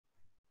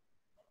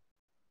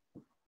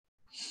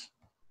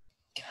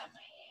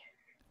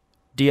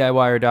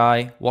DIY or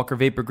Die, Walker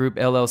Vapor Group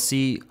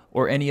LLC,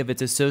 or any of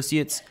its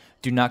associates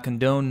do not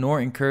condone nor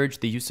encourage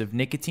the use of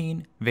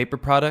nicotine, vapor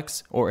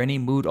products, or any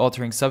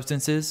mood-altering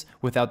substances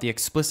without the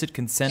explicit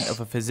consent of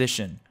a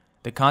physician.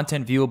 The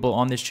content viewable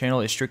on this channel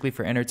is strictly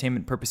for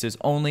entertainment purposes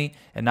only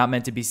and not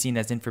meant to be seen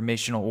as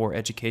informational or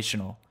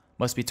educational.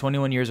 Must be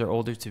 21 years or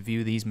older to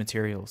view these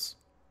materials.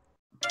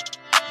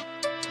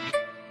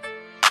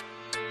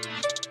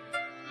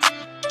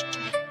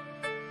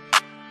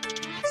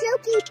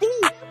 Silky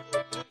beat.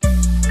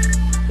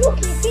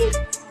 Silky beat.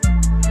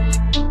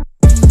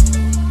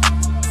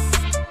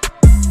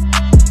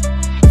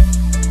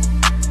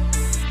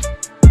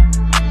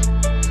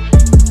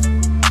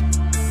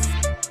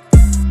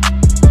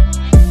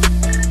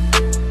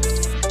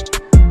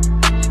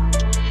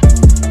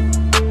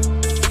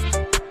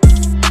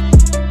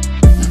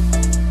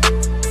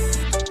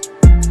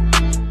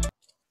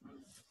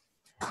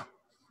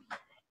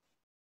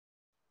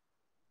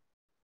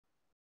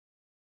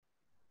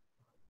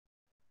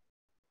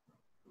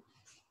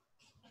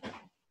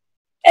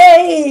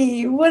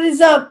 Hey, what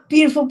is up,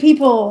 beautiful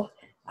people?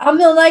 I'm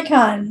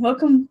mlNikon.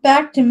 Welcome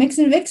back to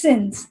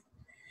MIXINVIXENS.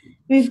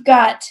 We've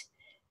got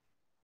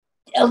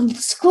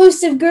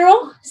exclusive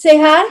girl. Say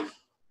hi.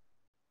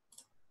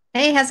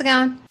 Hey, how's it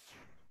going?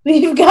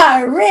 We've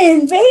got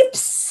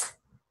RinVapes.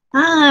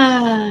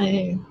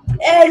 Hi.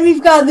 And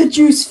we've got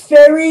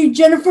TheJuiceFairy,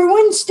 Jennifer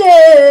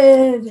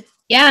Winstead.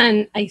 Yeah,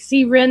 and I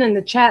see Rin in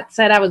the chat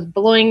said I was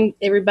blowing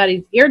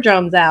everybody's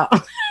eardrums out.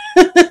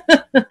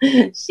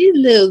 She's a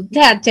little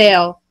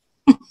tattale.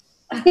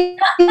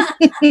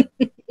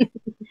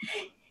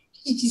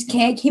 She just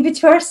can't keep it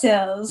to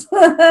ourselves.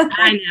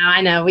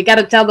 I know. We got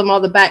to tell them all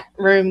the back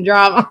room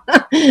drama.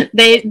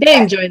 they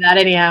enjoy that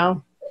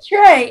anyhow. That's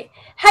right.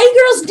 How you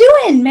girls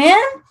doing,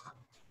 man?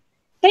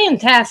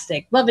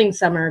 Fantastic. Loving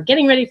summer.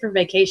 Getting ready for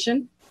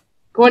vacation.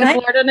 Going to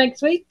Florida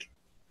next week.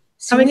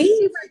 Sweet. I'm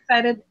super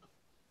excited.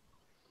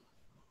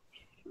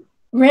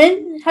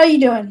 Rin, how you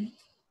doing?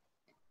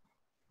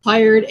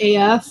 Tired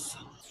AF.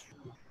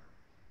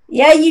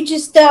 Yeah, you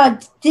just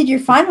did your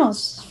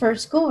finals for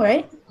school,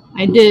 right?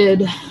 I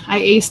did. I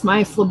aced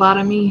my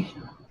phlebotomy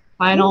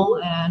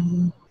final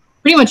and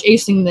pretty much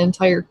acing the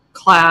entire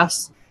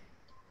class.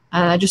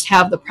 And I just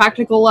have the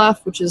practical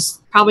left, which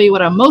is probably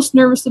what I'm most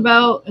nervous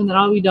about, and then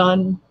I'll be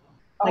done.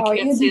 I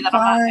can't say that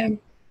I'm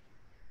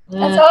not.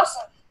 That's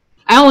awesome.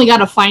 I only got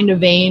to find a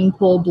vein,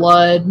 pull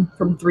blood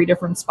from 3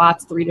 different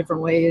spots, 3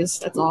 different ways.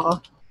 That's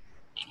all.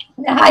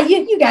 Nah,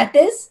 you got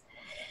this.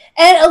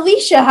 And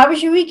Alicia, how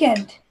was your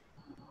weekend?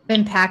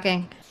 Been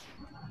packing.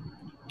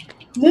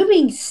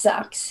 Moving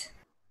sucks.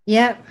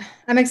 Yep.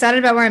 I'm excited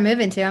about where I'm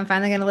moving to. I'm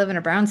finally going to live in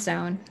a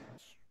brownstone.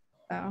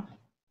 So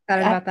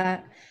excited about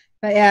that.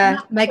 But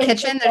yeah, my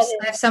kitchen,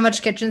 I have so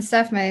much kitchen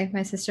stuff.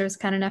 My sister was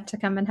kind enough to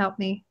come and help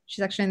me.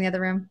 She's actually in the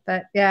other room.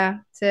 But yeah,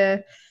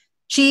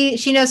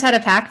 she knows how to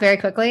pack very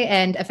quickly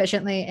and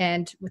efficiently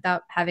and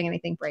without having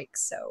anything break.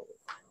 So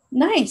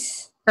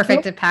nice.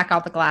 Perfect to pack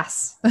all the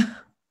glass.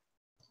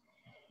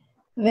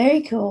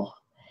 Very cool.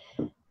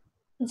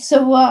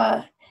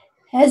 So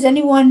has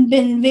anyone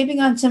been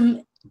vaping on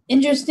some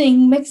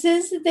interesting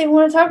mixes that they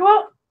want to talk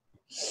about?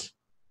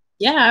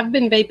 Yeah, I've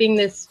been vaping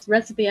this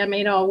recipe I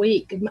made all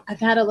week.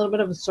 I've had a little bit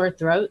of a sore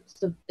throat,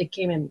 so it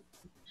came in.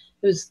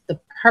 It was the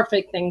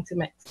perfect thing to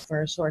mix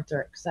for a sore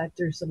throat because I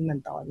threw some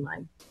menthol in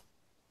mine.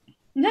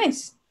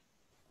 Nice.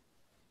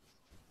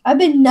 I've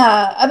been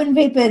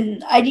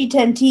vaping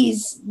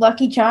ID10T's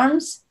Lucky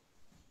Charms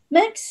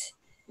mix.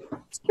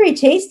 It's pretty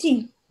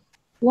tasty.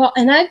 Well,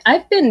 and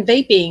I've been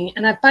vaping,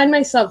 and I find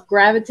myself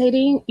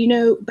gravitating. You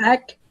know,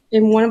 back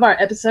in one of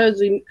our episodes,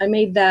 I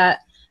made that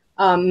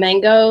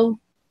mango.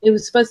 It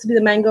was supposed to be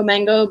the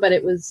mango, but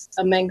it was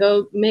a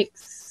mango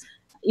mix.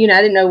 You know,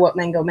 I didn't know what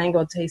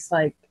mango tastes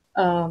like.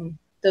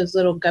 Those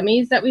little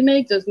gummies that we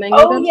make, those mango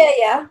gummies.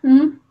 Yeah.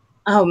 Mm-hmm.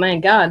 Oh my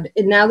God.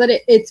 And now that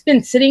it's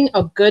been sitting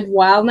a good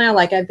while now,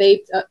 like I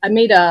vaped, I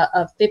made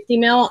a 50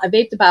 mil. I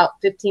vaped about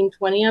 15,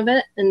 20 of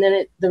it. And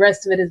then the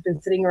rest of it has been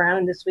sitting around.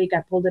 And this week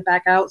I pulled it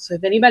back out. So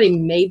if anybody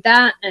made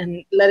that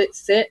and let it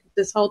sit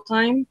this whole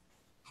time,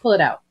 pull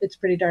it out. It's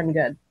pretty darn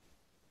good.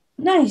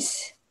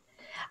 Nice.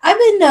 I've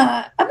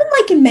been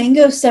liking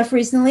mango stuff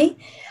recently.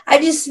 I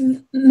just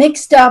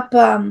mixed up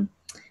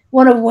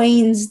one of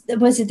Wayne's,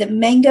 was it the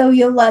Mango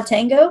Yola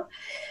Tango?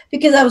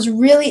 Because I was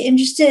really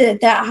interested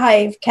at that high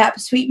of cap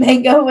sweet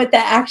mango, what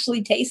that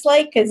actually tastes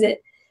like. Because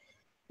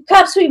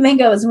cap sweet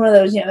mango is one of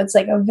those, it's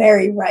like a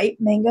very ripe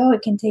mango.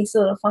 It can taste a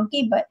little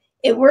funky, but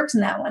it works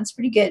in that one. It's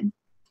pretty good.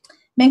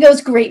 Mango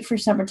is great for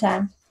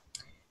summertime.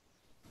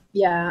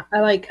 Yeah, I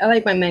like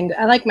my mango.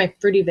 I like my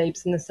fruity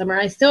vapes in the summer.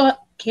 I still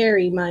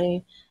carry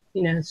my,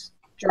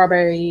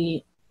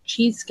 strawberry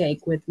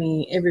cheesecake with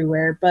me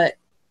everywhere, but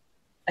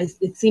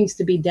it seems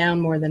to be down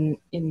more than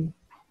in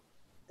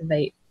the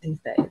vape these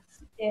days.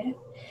 Yeah.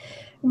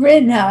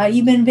 Rin,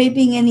 you been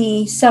vaping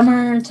any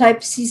summer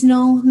type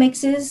seasonal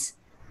mixes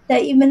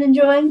that you've been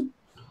enjoying?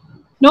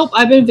 Nope,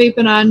 I've been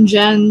vaping on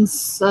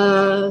Jen's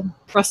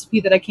recipe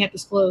that I can't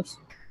disclose.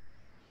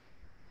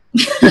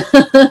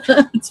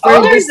 It's very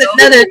Oh, there's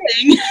another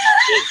thing.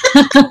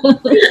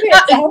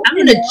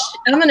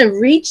 I'm I'm gonna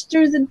reach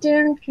through the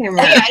damn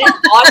camera. Hey, I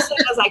didn't watch it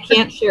because I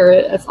can't share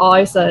it. That's all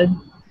I said.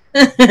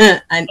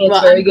 It's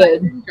very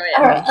good.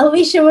 All right,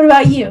 Alicia, what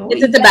about you?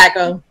 It's a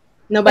tobacco.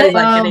 Nobody's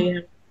like Um,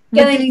 it.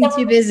 We're getting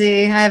too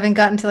busy. I haven't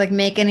gotten to like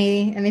make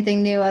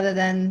anything new other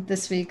than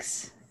this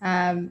week's.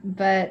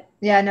 But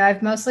yeah, no,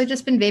 I've mostly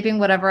just been vaping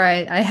whatever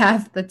I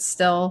have that's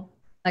still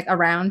like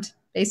around,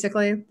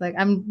 basically. Like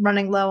I'm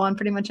running low on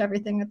pretty much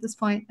everything at this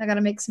point. I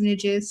gotta make some new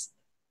juice.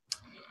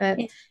 But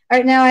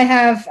right now I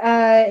have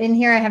in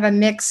here I have a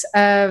mix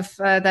of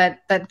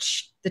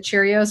the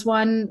Cheerios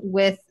one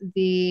with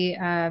the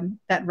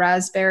that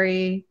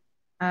raspberry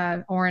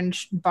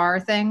orange bar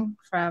thing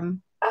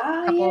from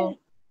a couple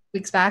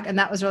weeks back, and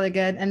that was really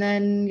good. And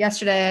then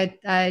yesterday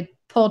I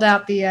pulled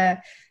out the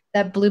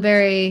that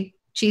blueberry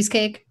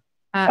cheesecake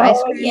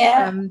ice cream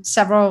from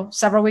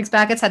several weeks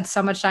back. It's had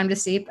so much time to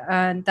steep,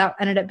 and that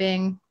ended up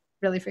being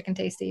really freaking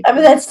tasty. I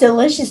mean, that's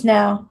delicious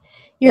now.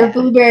 Your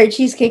blueberry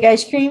cheesecake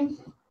ice cream.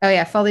 Oh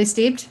yeah, fully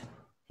steeped.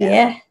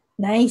 Yeah,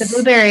 nice. The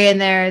blueberry in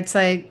there, it's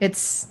like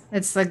it's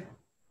like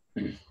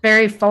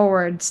very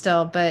forward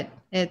still, but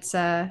it's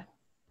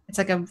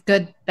like a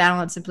good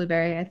balance of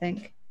blueberry, I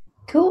think.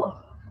 Cool.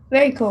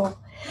 Very cool.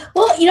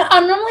 Well, you know,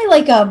 I'm normally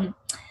like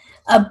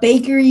a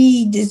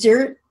bakery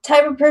dessert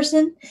type of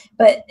person,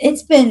 but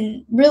it's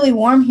been really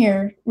warm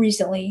here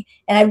recently,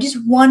 and I've just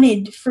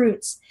wanted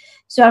fruits.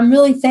 So I'm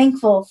really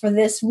thankful for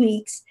this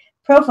week's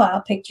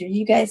profile picture.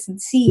 You guys can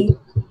see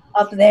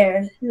up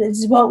there. This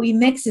is what we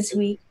mixed this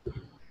week.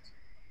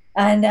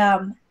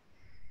 And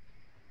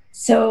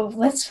so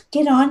let's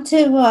get on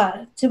to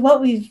what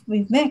we've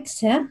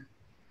mixed, huh?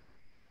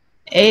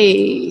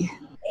 Hey.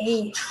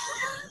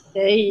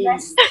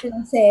 Nice to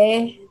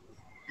say.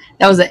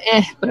 That was an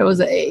but it was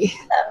an A.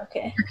 Oh,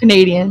 okay. You're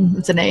Canadian.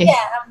 It's an A.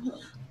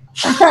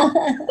 Yeah.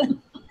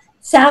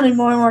 Sounded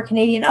more and more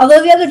Canadian.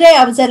 Although the other day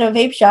I was at a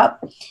vape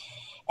shop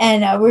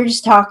and we were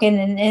just talking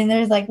and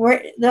they're like,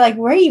 where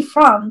are you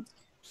from?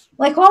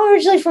 Like, well, I'm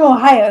originally from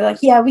Ohio. Like,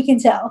 yeah, we can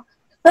tell.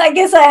 I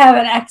guess I have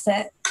an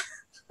accent.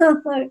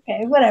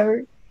 Okay,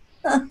 whatever.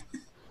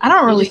 I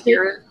don't really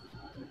hear it.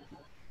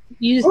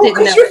 You just didn't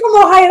because know. you're from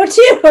Ohio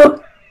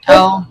too.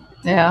 Oh,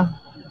 yeah.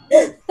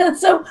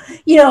 So,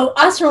 you know,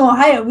 us from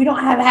Ohio, we don't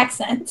have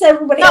accents.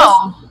 Everybody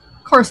else. No,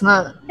 of course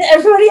not.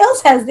 Everybody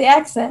else has the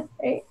accent,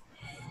 right?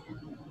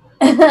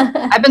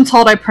 I've been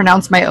told I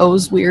pronounce my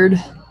O's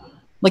weird.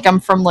 Like I'm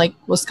from like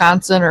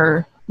Wisconsin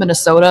or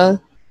Minnesota.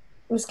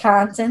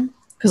 Wisconsin.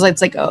 Because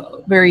it's like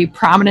a very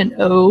prominent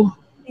O.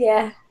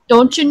 Yeah.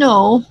 Don't you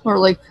know? Or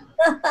like,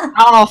 I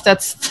don't know if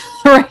that's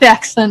the right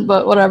accent,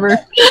 but whatever.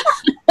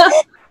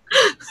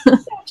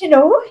 Don't you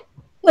know?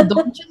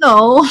 Don't you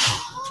know?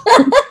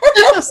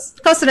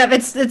 Close enough.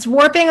 It's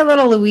warping a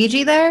little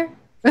Luigi there.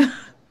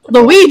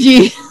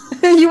 Luigi.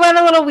 You went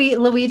a little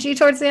Luigi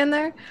towards the end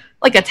there.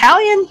 Like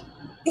Italian?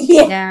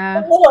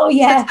 Yeah.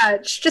 Yeah.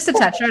 Just a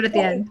touch right at the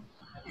end.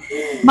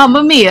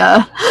 Mamma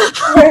mia.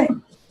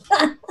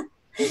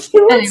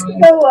 Who wants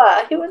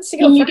to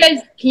go?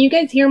 Can you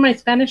guys hear my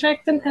Spanish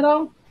accent at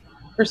all?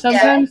 Or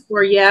sometimes?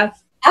 Or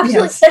yes?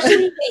 Absolutely, Yes.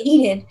 especially if they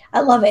eat it.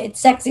 I love it. It's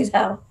sexy as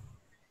hell.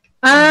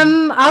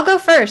 I'll go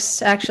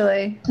first,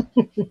 actually.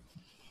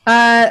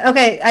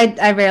 Okay,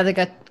 I rarely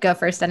go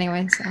first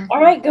anyway. So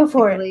All right, go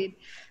for it.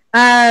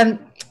 Lead.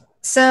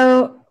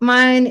 So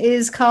mine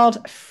is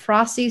called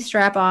Frosty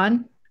Strap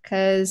On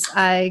because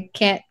I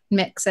can't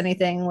mix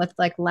anything with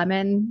like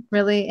lemon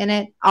really in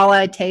it. All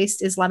I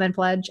taste is lemon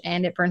pledge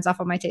and it burns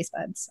off of my taste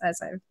buds,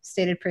 as I've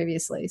stated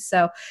previously.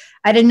 So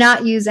I did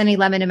not use any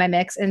lemon in my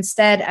mix.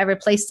 Instead, I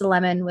replaced the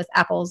lemon with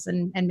apples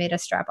and made a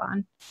strap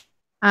on.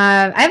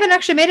 I haven't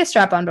actually made a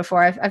strap on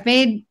before. I've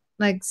made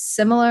like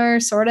similar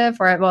sort of,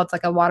 or well, it's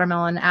like a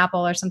watermelon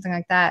apple or something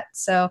like that.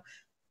 So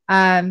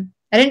I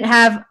didn't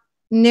have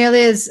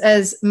nearly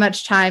as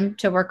much time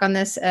to work on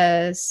this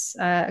as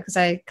because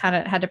I kind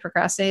of had to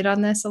procrastinate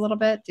on this a little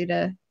bit due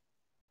to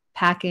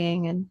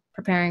packing and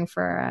preparing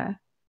for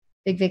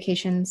big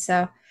vacations.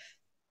 So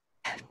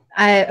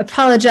I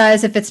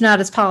apologize if it's not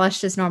as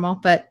polished as normal,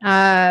 but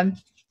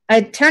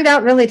it turned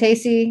out really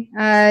tasty.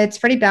 It's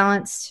pretty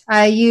balanced.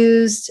 I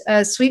used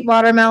sweet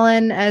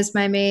watermelon as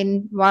my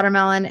main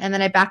watermelon, and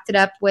then I backed it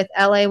up with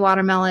LA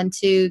watermelon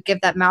to give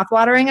that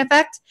mouth-watering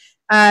effect.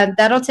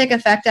 That'll take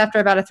effect after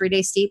about a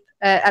 3-day steep.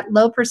 At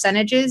low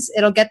percentages,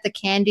 it'll get the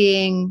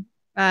candying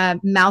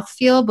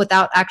mouthfeel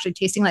without actually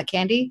tasting like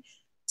candy.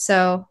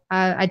 So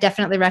I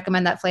definitely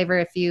recommend that flavor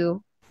if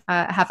you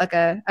have like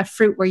a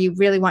fruit where you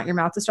really want your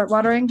mouth to start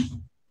watering.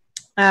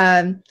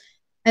 And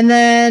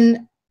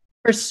then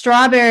for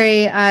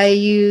strawberry, I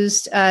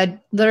used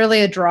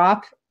literally a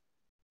drop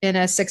in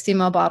a 60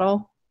 ml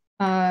bottle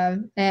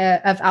of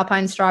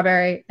Alpine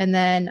strawberry. And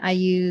then I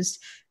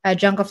used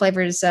Jungle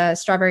Flavors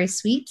strawberry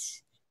sweet.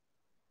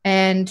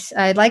 And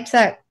I liked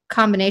that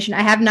combination.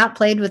 I have not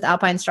played with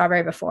Alpine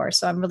strawberry before,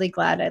 so I'm really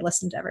glad I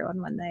listened to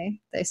everyone when they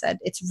said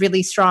it's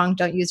really strong,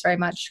 don't use very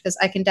much, because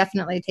I can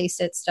definitely taste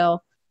it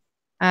still.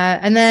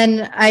 And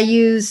then I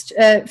used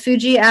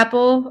Fuji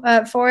apple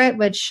for it,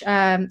 which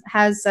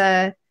has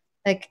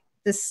like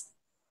this,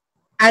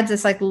 adds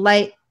this like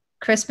light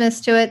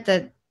crispness to it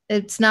that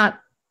it's not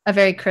a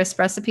very crisp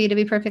recipe, to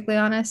be perfectly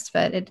honest,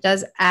 but it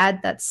does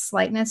add that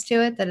slightness to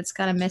it that it's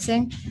kind of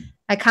missing.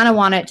 I kind of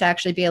want it to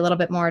actually be a little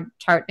bit more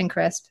tart and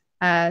crisp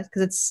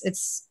because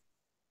it's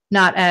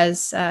not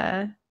as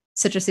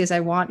citrusy as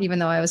I want, even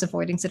though I was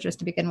avoiding citrus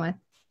to begin with.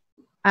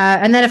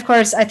 And then, of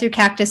course, I threw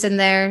cactus in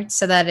there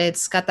so that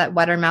it's got that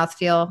wetter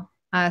mouthfeel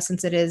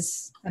since it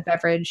is a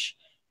beverage.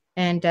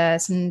 And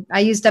I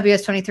use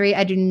WS-23.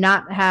 I do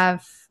not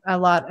have a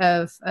lot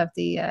of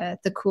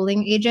the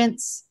cooling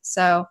agents,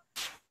 so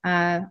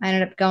I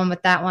ended up going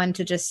with that one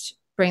to just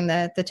bring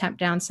the temp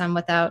down some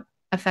without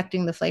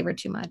affecting the flavor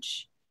too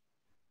much.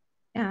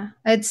 Yeah,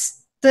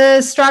 it's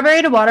the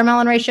strawberry to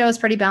watermelon ratio is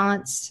pretty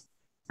balanced,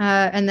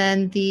 and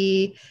then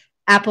the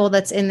apple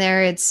that's in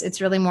there,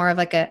 it's really more of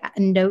like a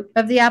note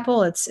of the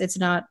apple. It's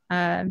not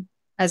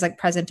as like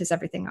present as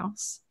everything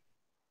else.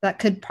 That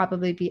could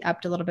probably be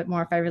upped a little bit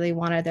more if I really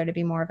wanted there to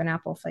be more of an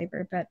apple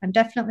flavor, but I'm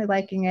definitely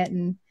liking it.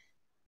 And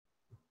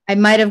I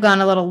might have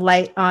gone a little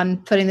light on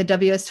putting the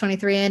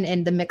WS-23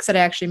 in the mix that I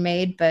actually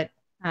made, but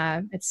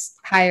it's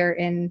higher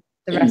in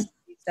the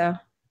recipe. So,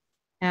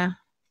 yeah.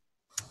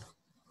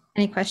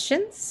 Any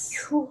questions?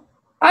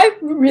 I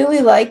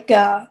really like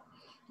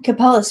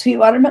Capella sweet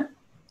watermelon.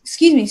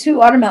 Excuse me, sweet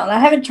watermelon. I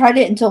haven't tried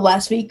it until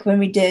last week when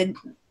we did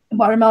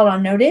watermelon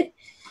on Noted,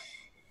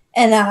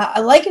 and I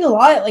like it a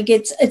lot. Like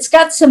it's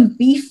got some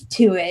beef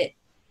to it.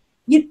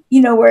 You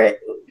know where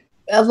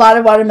a lot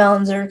of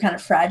watermelons are kind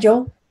of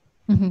fragile.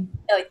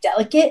 Like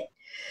delicate.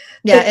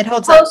 Yeah, it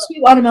holds up.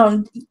 Sweet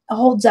watermelon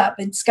holds up.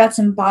 It's got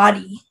some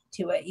body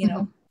to it, you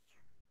know.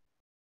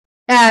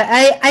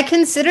 Yeah, I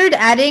considered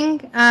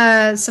adding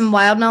some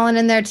wild melon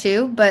in there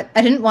too, but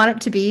I didn't want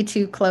it to be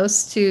too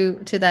close to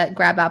that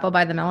grab apple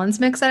by the melons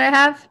mix that I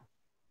have,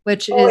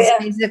 which is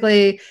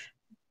basically,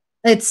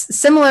 it's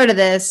similar to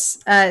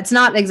this. It's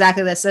not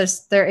exactly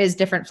this. There is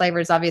different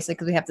flavors, obviously,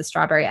 because we have the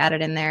strawberry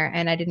added in there,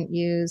 and I didn't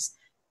use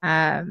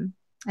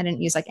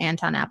like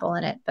Anton apple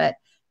in it, but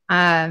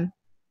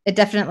it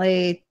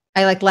definitely,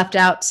 I like left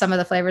out some of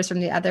the flavors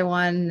from the other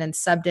one and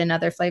subbed in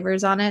other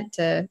flavors on it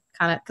to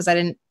kind of, because I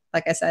didn't,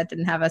 like I said,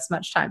 didn't have as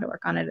much time to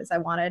work on it as I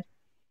wanted.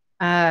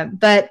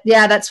 But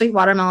yeah, that sweet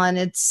watermelon,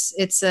 it's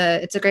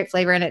a great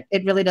flavor, and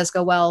it really does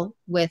go well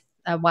with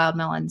wild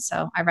melon.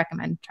 So I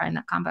recommend trying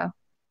that combo.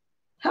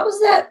 How's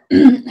that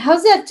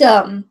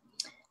the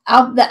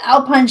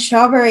Alpine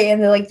strawberry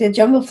and the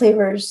jungle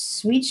flavors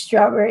sweet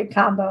strawberry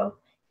combo?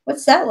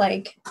 What's that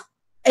like?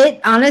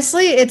 It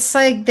honestly, it's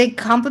like they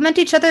complement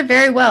each other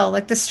very well.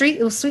 Like the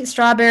sweet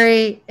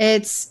strawberry,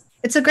 it's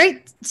a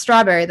great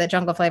strawberry that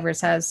Jungle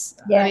Flavors has.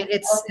 Yeah, I mean,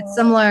 it's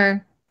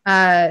similar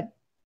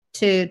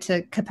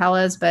to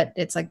Capella's, but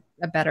it's like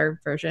a better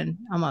version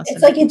almost.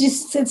 It's like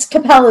it's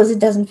Capella's. It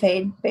doesn't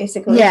fade,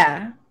 basically.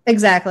 Yeah,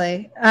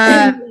 exactly.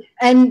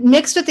 And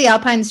mixed with the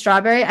Alpine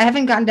strawberry, I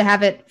haven't gotten to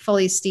have it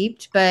fully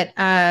steeped, but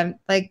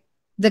like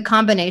the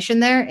combination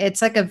there,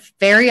 it's like a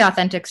very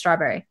authentic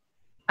strawberry.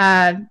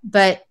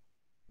 But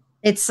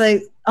it's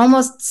like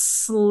almost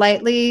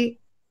slightly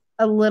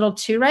a little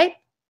too ripe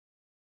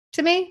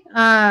to me.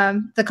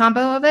 The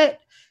combo of it,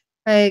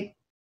 like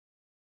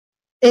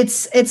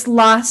it's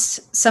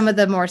lost some of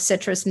the more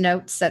citrus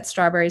notes that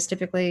strawberries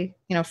typically,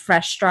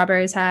 fresh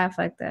strawberries have,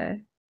 like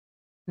the,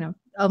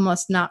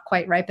 almost not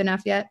quite ripe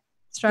enough yet.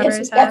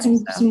 Strawberries have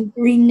some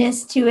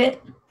greenness to it.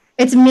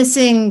 It's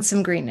missing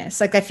some greenness.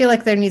 Like I feel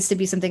like there needs to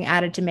be something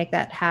added to make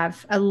that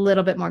have a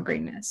little bit more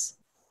greenness.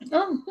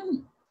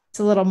 It's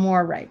a little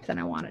more ripe than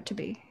I want it to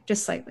be,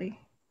 just slightly.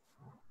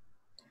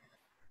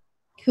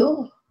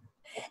 Cool.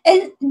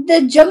 And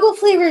the Jungle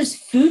Flavors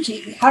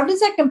Fuji, how does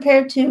that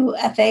compare to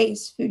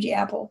FA's Fuji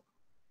apple?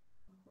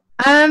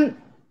 Well,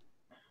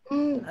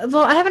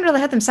 I haven't really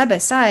had them side by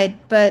side,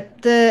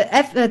 but the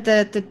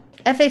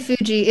FA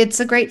Fuji, it's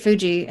a great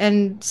Fuji,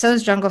 and so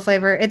is Jungle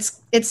Flavor.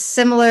 It's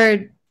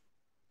similar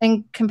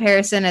in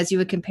comparison as you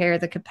would compare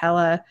the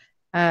Capella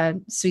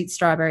sweet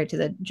strawberry to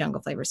the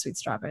Jungle Flavor sweet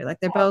strawberry. Like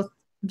they're both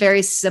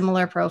very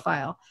similar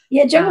profile.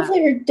 Yeah, Jungle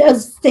Flavor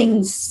does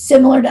things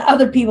similar to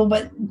other people,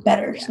 but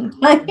better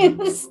sometimes.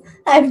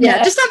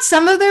 Just on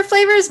some of their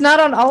flavors, not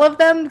on all of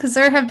them, because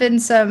there have been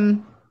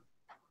some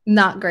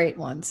not great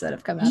ones that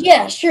have come out.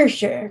 Yeah,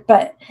 sure.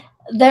 But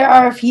there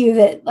are a few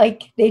that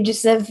they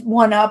just have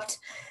one-upped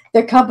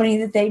their company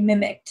that they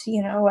mimicked,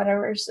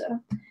 whatever. So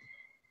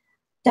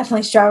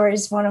definitely strawberry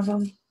is one of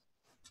them.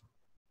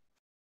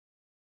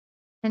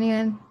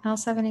 Anyone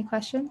else have any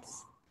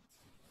questions?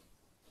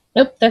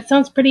 Nope, that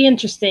sounds pretty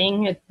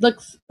interesting. It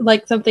looks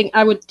like something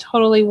I would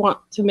totally want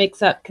to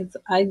mix up because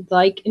I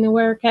like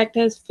Inaware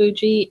Cactus,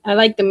 Fuji. I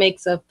like the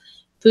mix of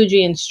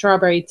Fuji and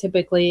strawberry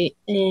typically,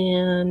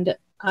 and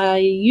I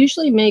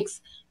usually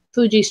mix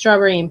Fuji,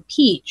 strawberry, and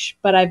peach,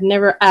 but I've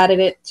never added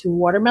it to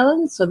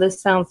watermelon, so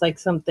this sounds like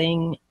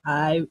something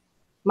I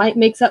might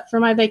mix up for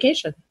my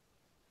vacation.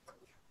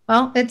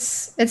 Well,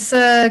 it's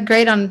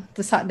great on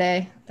this hot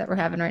day that we're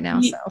having right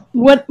now. So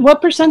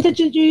what percentage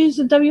did you use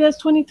the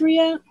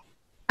WS-23 at?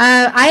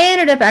 I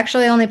ended up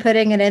actually only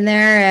putting it in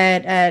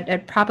there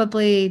at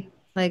probably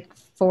like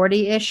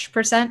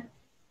 40-ish%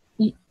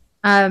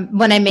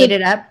 when I made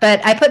it up,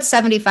 but I put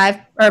 75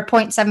 or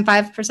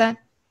 0.75%.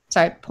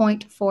 Sorry,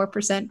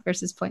 0.4%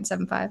 versus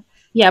 0.75.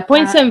 Yeah,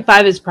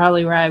 0.75 is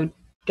probably where I would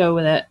go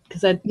with it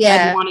because I'd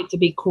want it to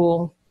be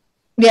cool.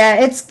 Yeah,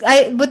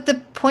 with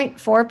the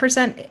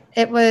 0.4%,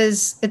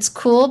 it's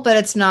cool, but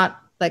it's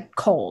not like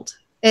cold.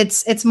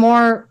 It's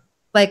more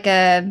like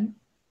at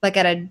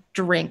a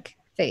drink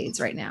phase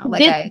right now.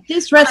 Like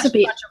this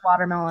recipe, a bunch of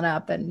watermelon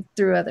up and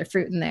threw other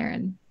fruit in there,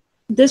 and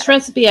this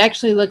recipe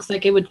actually looks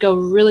like it would go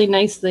really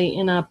nicely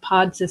in a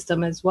pod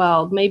system as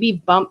well.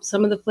 Maybe bump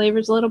some of the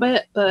flavors a little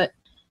bit, but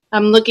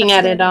I'm looking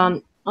at it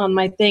on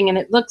my thing, and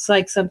it looks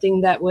like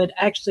something that would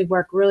actually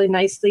work really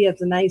nicely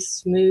as a nice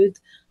smooth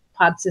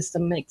pod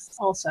system mix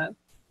also.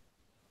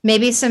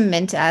 Maybe some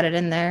mint added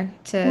in there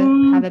to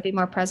have it be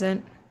more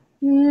present.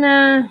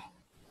 Nah.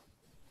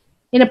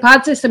 In a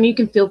pod system, you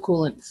can feel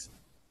coolants.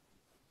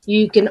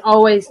 You can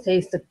always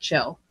taste the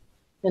chill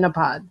in a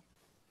pod.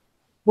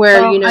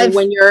 Where,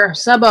 when you're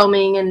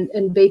sub-ohming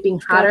and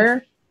vaping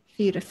hotter,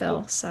 for you to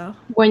fill, so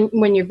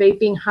when you're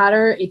vaping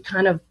hotter, it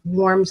kind of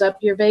warms up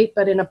your vape,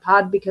 but in a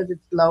pod, because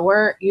it's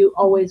lower, you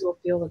always will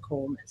feel the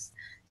coolness.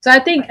 So I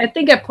think at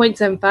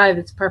 0.75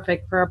 it's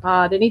perfect for a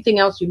pod. Anything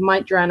else, you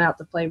might drown out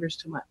the flavors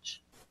too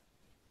much.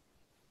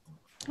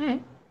 All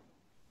right,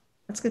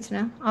 that's good to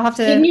know. I'll have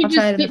to. Didn't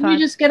you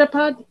just get a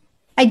pod?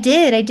 I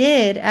did.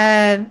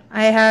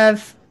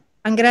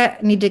 I'm gonna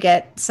need to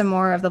get some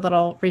more of the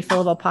little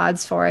refillable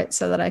pods for it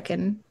so that I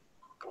can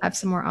have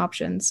some more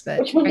options. But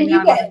which one did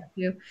you get?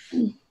 It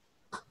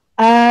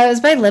was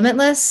by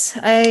Limitless.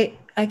 I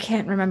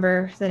can't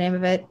remember the name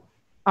of it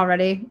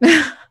already.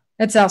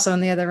 It's also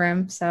in the other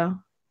room, so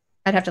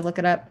I'd have to look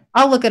it up.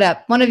 I'll look it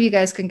up. One of you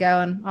guys can go,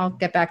 and I'll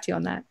get back to you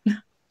on that.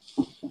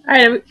 All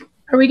right.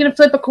 Are we going to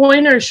flip a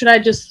coin, or should I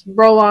just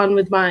roll on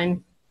with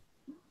mine?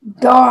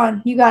 Go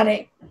on. You got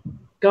it.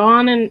 Go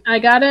on, and I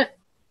got it?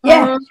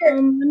 Yeah, sure.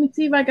 Let me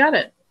see if I got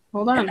it.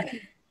 Hold on.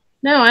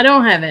 No, I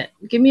don't have it.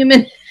 Give me a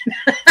minute.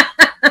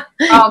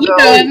 I'll go.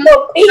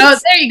 Oh,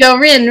 there you go.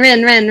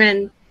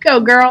 Rin. Go,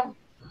 girl.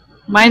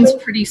 Mine's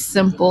pretty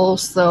simple,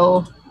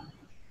 so...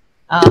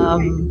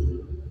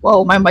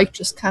 whoa, my mic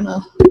just kind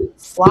of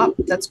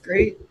flopped. That's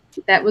great.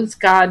 That was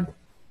God.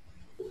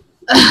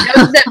 That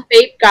was that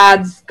vape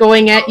gods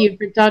going at you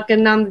for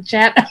talking on the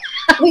chat.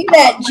 Look at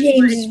that.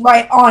 James is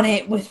right on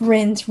it with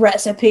Rin's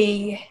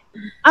recipe.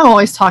 I'm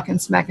always talking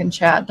smack in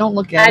chat. Don't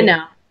look at it. I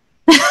know.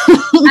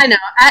 I know.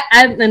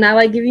 And I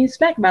like giving you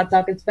spec about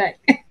talking spec.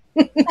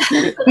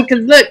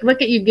 Because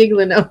look at you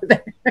giggling over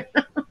there.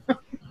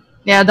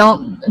 Yeah,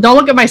 don't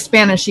look at my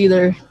Spanish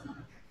either.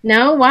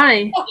 No,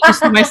 why? You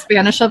see my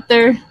Spanish up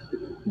there?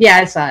 Yeah,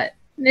 I saw it.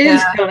 It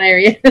is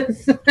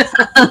hilarious.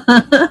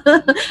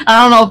 I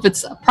don't know if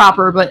it's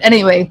proper, but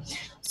anyway.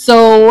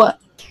 So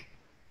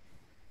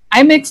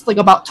I mixed like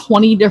about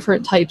 20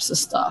 different types of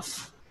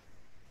stuff.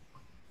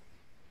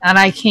 And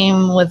I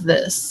came with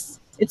this.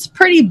 It's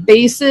pretty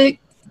basic,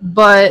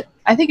 but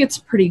I think it's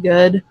pretty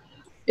good.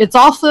 It's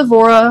all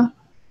Flivora.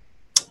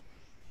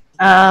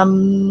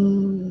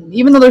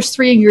 Even though there's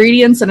 3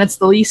 ingredients and it's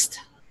the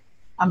least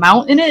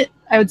amount in it,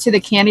 I would say the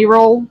candy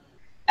roll,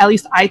 at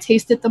least I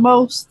taste it the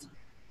most.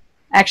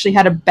 I actually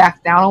had to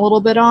back down a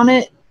little bit on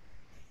it.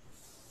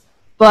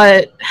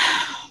 But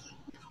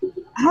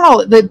I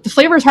don't know, the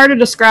flavor is hard to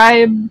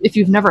describe if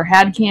you've never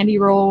had candy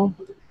roll.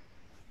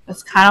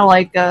 It's kind of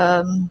like,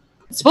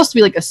 it's supposed to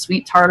be like a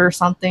sweet tart or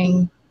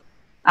something.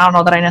 I don't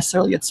know that I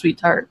necessarily get sweet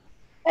tart.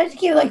 I just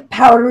get like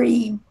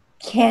powdery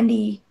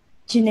candy,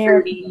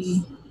 generic.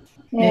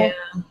 Yeah.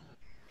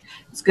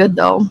 It's good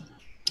though.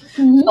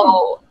 Mm-hmm.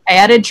 So I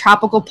added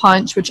Tropical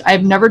Punch, which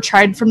I've never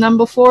tried from them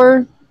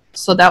before.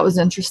 So that was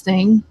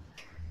interesting.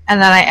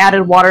 And then I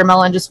added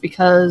watermelon just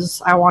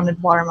because I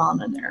wanted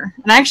watermelon in there.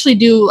 And I actually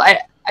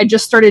I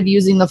just started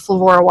using the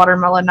Flivora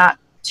watermelon not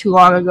too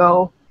long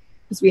ago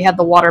because we had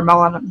the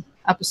watermelon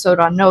episode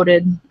on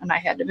Noted and I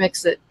had to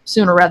mix it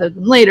sooner rather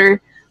than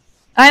later.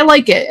 And I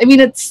like it. I mean,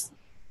 it's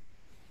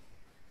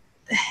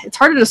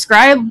hard to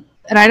describe.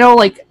 And I know,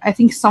 like, I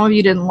think some of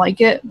you didn't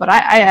like it, but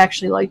I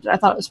actually liked it. I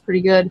thought it was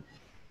pretty good.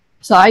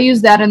 So I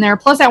used that in there.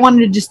 Plus, I wanted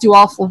to just do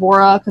all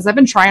Flivora because I've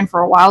been trying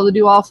for a while to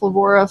do all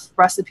Flivora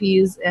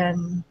recipes,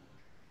 and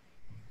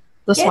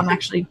this one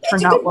actually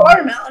turned out well.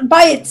 Watermelon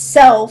by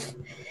itself,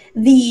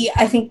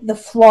 I think the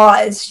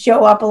flaws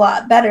show up a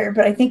lot better,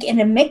 but I think in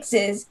the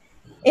mixes,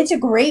 it's a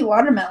great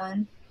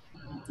watermelon.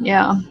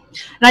 Yeah. And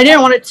I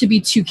didn't want it to be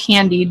too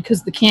candied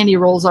because the candy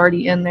roll's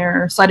already in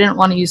there. So I didn't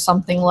want to use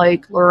something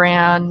like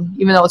Loran,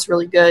 even though it's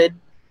really good.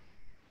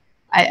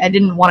 I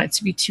didn't want it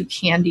to be too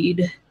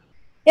candied.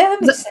 Yeah,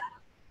 that makes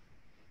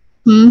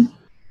sense.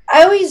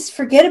 I always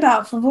forget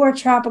about Flivora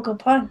Tropical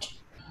Punch.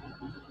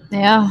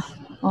 Yeah.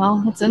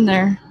 Well, it's in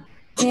there.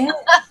 Yeah.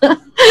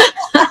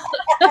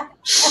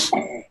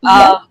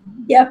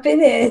 Yep,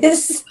 it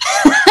is.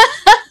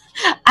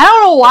 I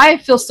don't know why I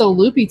feel so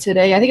loopy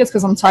today. I think it's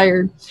because I'm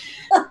tired.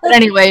 But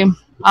anyway,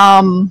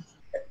 I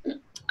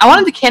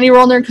wanted the candy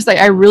roll in there because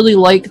I really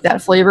like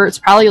that flavor. It's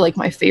probably like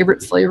my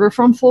favorite flavor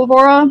from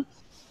Flavora. And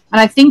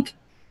I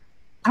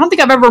don't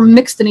think I've ever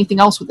mixed anything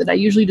else with it. I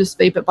usually just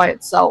vape it by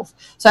itself.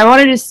 So I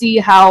wanted to see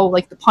how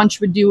like the punch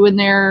would do in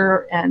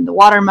there and the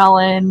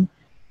watermelon.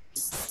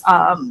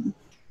 And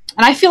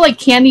I feel like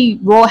candy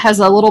roll has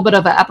a little bit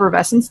of an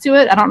effervescence to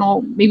it. I don't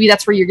know. Maybe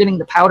that's where you're getting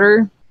the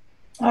powder.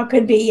 Oh,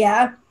 could be,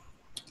 yeah.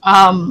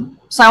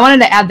 So I wanted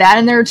to add that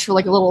in there for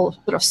like a little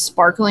bit of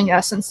sparkling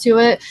essence to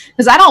it.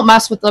 Because I don't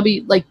mess with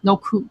like no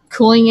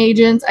cooling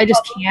agents. I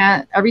just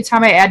can't. Every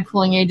time I add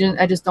cooling agent,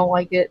 I just don't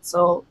like it.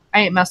 So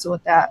I ain't messing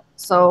with that.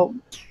 So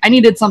I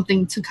needed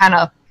something to kind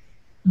of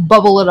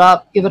bubble it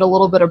up, give it a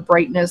little bit of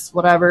brightness,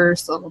 whatever.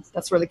 So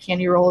that's where the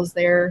candy roll is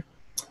there.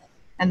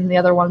 And the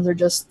other ones are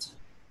just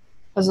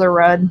because they're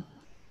red.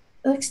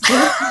 It looks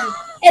tasty.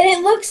 And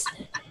it looks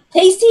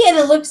tasty, and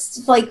it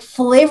looks like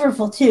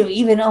flavorful too,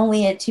 even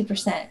only at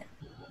 2%.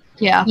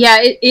 Yeah. Yeah,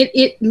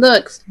 it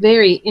looks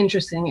very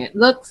interesting. It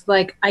looks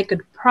like I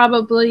could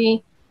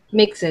probably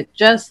mix it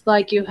just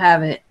like you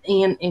have it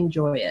and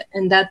enjoy it.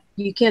 And that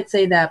you can't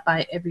say that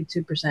by every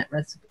 2%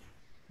 recipe.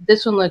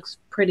 This one looks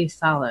pretty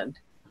solid.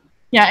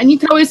 Yeah, and you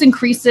can always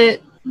increase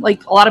it.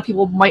 Like a lot of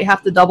people might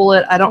have to double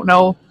it. I don't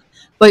know.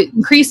 But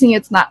increasing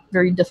it's not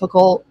very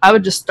difficult. I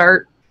would just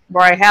start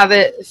where I have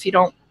it. If you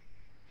don't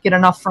get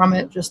enough from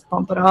it, just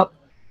bump it up.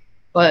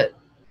 But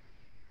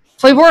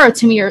Flavora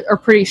to me are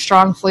pretty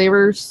strong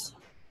flavors.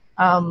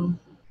 So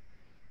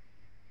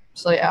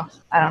yeah,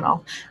 I don't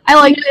know. I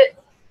like it.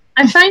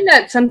 I find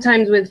that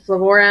sometimes with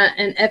Flavora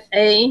and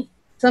FA,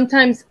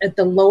 sometimes at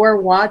the lower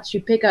watts,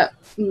 you pick up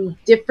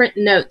different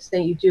notes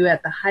than you do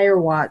at the higher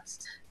watts.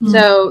 Mm-hmm.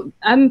 So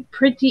I'm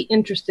pretty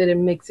interested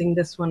in mixing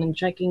this one and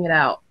checking it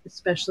out,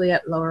 especially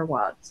at lower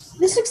watts.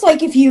 This looks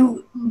like if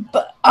you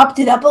upped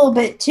it up a little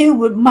bit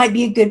too, might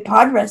be a good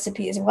pod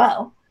recipe as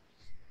well.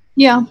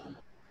 Yeah.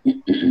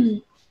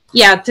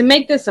 Yeah, to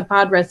make this a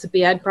pod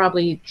recipe, I'd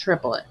probably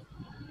triple it.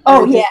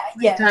 Oh,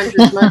 yeah. Times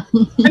as much.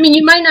 I mean,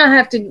 you might not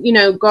have to,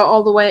 go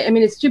all the way. I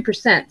mean, it's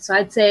 2%. So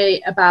I'd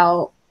say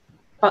about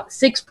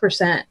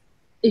 6%,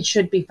 it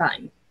should be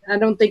fine. I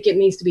don't think it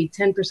needs to be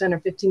 10% or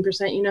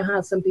 15%. You know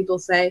how some people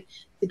say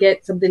to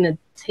get something to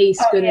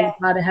taste good in the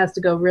pot, it has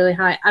to go really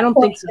high. I don't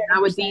think so.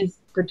 Not with these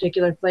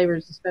particular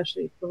flavors,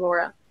 especially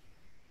Flavora.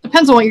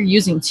 Depends on what you're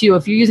using, too.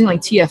 If you're using,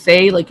 like,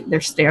 TFA, like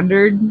their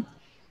standard,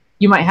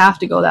 you might have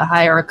to go that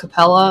high, or a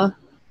Capella.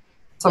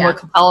 Some of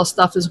the Capella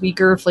stuff is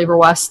weaker. Flavor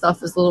West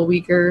stuff is a little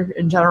weaker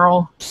in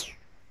general.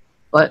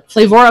 But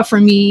Flavora, for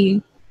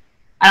me,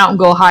 I don't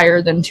go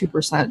higher than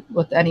 2%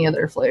 with any of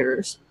their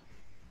flavors.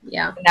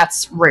 Yeah. And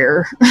that's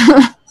rare.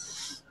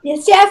 Yeah,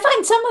 see, I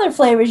find some of their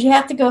flavors, you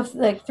have to go for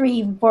like 3,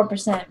 even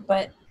 4%,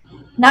 but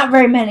not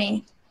very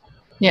many.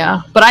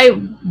 Yeah, but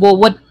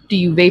what do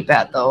you vape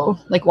at, though?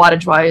 Like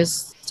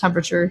wattage-wise,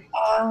 temperature?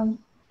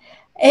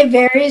 It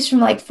varies from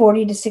like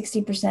 40 to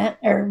 60%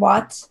 or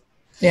watts.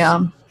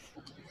 Yeah.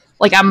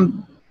 Like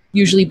I'm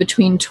usually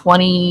between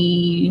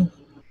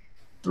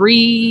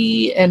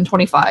 23 and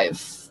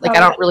 25. Like I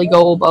don't really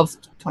go above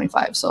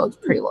 25, so it's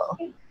pretty low.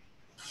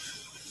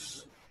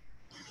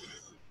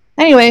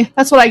 Anyway,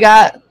 that's what I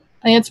got.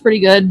 I think it's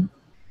pretty good.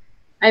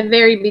 I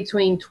vary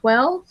between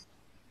 12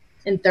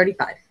 and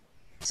 35.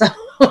 So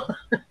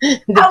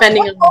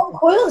depending on what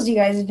coils you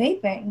guys are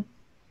vaping?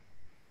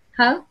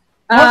 Huh?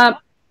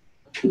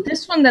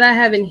 This one that I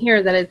have in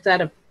here that it's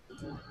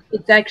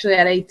actually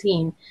at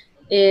 18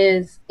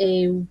 is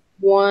a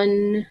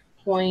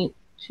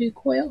 1.2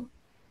 coil.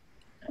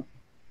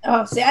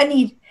 Oh, see, I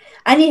need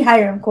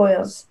higher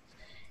coils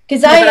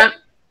because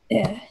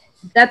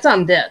that's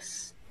on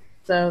this.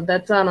 So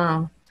that's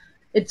on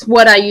it's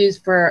what I use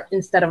for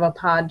instead of a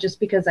pod, just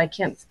because I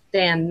can't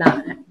stand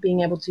not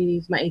being able to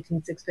use my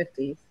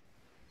 18650s.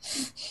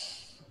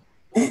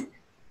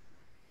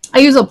 I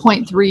use a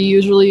 0.3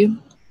 usually.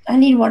 I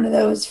need one of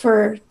those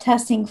for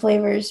testing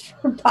flavors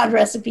for pod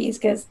recipes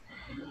because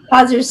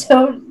pods are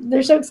so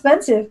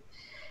expensive. If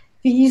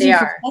you use them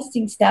for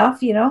testing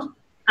stuff,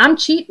 I'm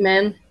cheap,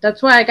 man.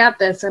 That's why I got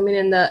this. I mean,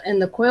 in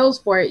the coils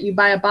for it, you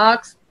buy a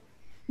box.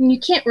 You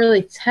can't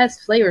really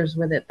test flavors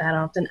with it that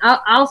often.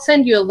 I'll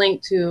send you a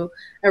link to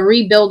a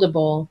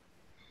rebuildable,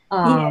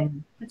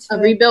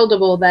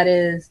 rebuildable that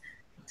is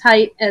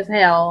tight as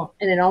hell,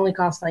 and it only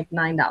costs like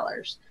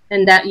 $9.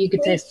 And that you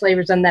could taste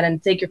flavors on that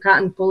and take your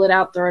cotton, pull it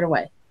out, throw it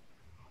away.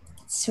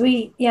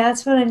 Sweet. Yeah,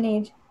 that's what I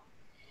need.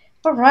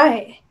 All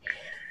right.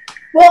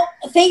 Well,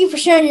 thank you for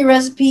sharing your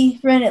recipe,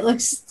 Ren. It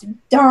looks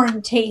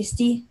darn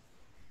tasty.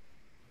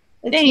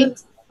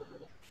 Thanks.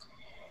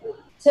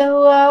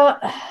 So,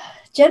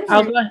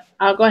 Jennifer,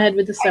 I'll go ahead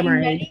with the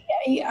summary.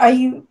 Are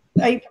you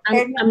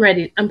prepared? I'm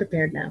ready. I'm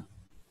prepared now.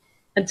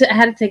 I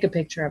had to take a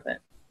picture of it.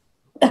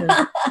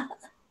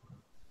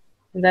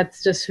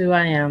 That's just who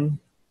I am.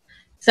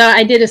 So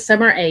I did a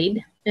summer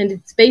aid, and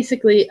it's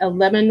basically a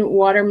lemon,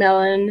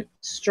 watermelon,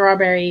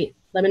 strawberry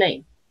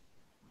lemonade.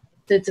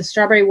 It's a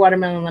strawberry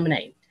watermelon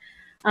lemonade.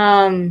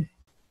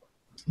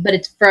 but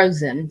it's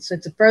frozen. So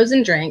it's a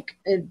frozen drink.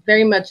 It's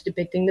very much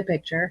depicting the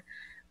picture.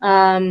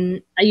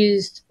 I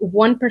used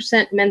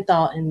 1%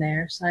 menthol in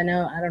there. So I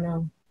don't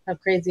know how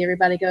crazy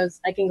everybody goes.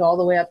 I can go all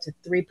the way up to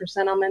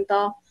 3% on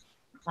menthol.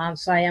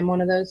 So I am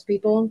one of those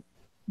people.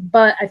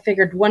 But I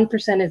figured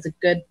 1% is a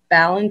good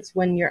balance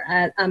when you're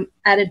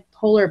added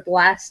Polar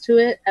Blast to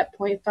it at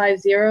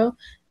 0.50,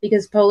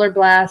 because Polar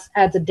Blast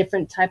adds a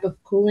different type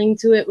of cooling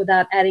to it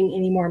without adding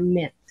any more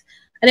mint.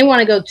 I didn't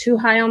want to go too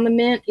high on the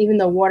mint, even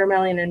though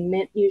watermelon and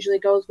mint usually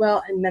goes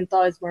well, and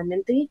menthol is more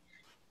minty.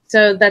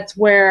 So that's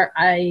where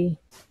I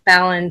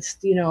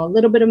balanced, you know, a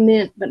little bit of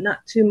mint, but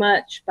not too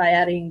much, by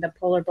adding the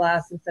Polar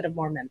Blast instead of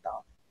more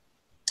menthol.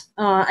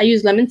 I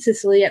use lemon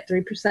Sicily at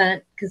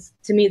 3% because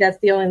to me that's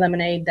the only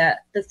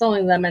that's the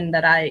only lemon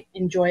that I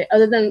enjoy,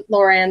 other than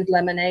Loran's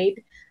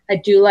lemonade. I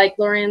do like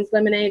Loran's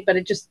lemonade, but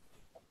it just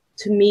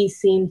to me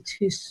seemed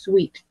too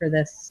sweet for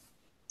this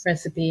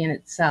recipe in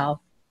itself.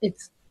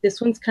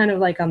 This one's kind of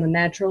like on the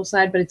natural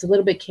side, but it's a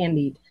little bit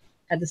candied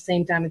at the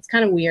same time. It's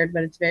kind of weird,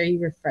 but it's very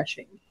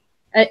refreshing.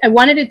 I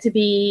wanted it to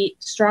be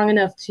strong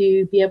enough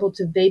to be able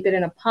to vape it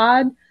in a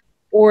pod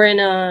or in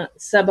a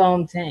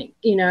sub-ohm tank.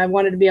 You know, I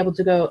wanted to be able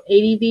to go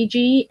 80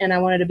 VG and I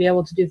wanted to be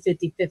able to do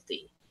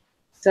 50-50.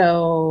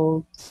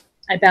 So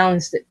I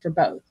balanced it for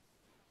both.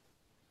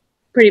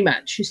 Pretty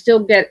much. You still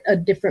get a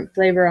different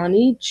flavor on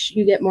each.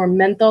 You get more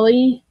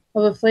mentholy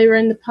of a flavor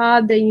in the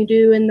pod than you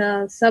do in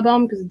the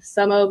sub-ohm, because the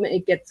sub-ohm,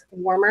 it gets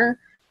warmer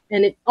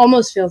and it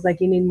almost feels like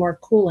you need more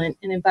coolant.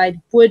 And if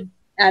I would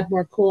add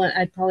more coolant,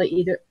 I'd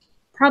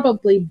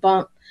probably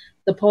bump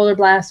the Polar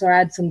Blast or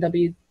add some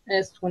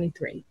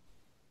WS-23.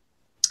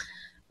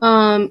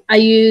 I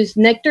use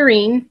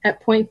nectarine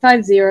at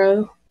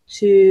 0.50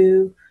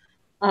 to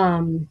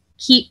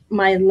keep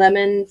my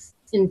lemon's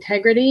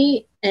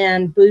integrity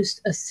and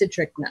boost a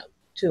citric note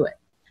to it.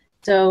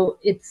 So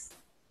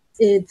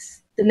the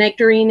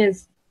nectarine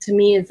is, to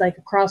me, is like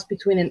a cross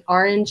between an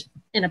orange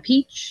and a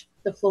peach,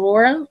 the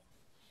Flavora.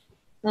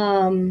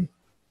 And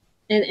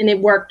it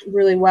worked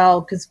really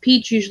well because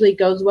peach usually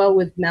goes well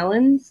with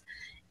melons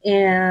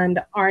and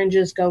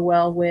oranges go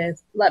well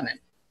with lemon.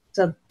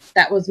 So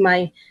that was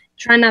my,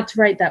 try not to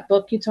write that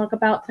book you talk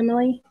about,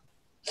 Emily.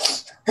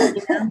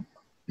 You know?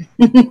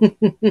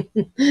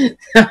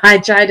 I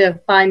tried to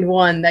find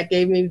one that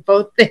gave me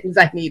both things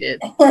I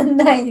needed.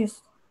 Nice.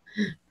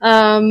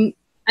 I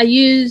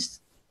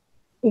used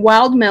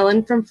wild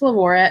melon from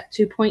Flavora at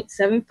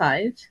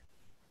 2.75.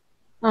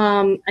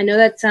 I know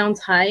that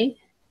sounds high,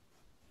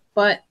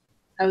 but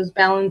I was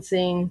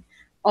balancing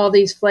all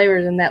these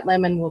flavors, and that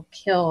lemon will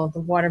kill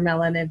the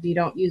watermelon if you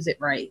don't use it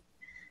right.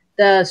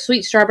 The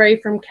sweet strawberry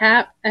from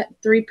Cap at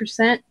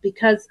 3%,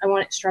 because I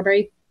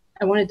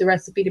wanted the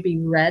recipe to be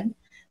red.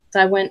 So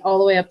I went all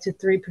the way up to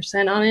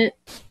 3% on it.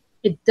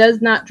 It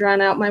does not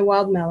drown out my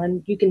wild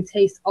melon. You can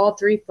taste all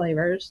three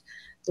flavors.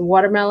 The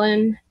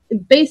watermelon,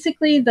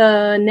 basically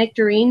the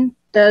nectarine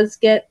does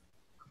get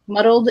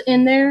muddled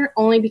in there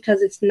only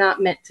because it's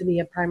not meant to be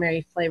a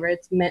primary flavor.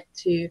 It's meant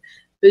to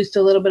boost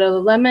a little bit of the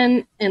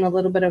lemon and a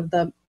little bit of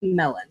the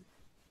melon.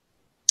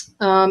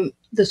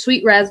 The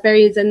sweet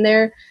raspberry is in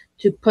there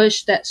to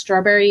push that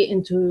strawberry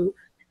into,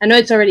 I know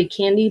it's already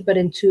candy, but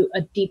into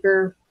a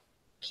deeper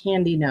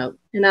candy note.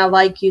 And I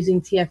like using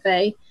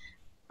TFA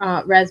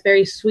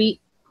raspberry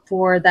sweet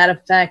for that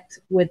effect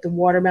with the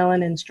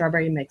watermelon and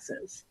strawberry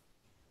mixes.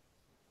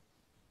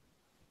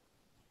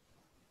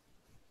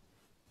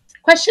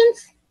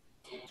 Questions?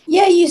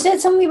 Yeah, you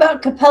said something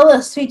about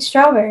Capella sweet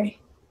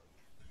strawberry,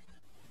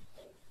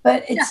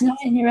 but it's not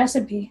in your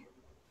recipe.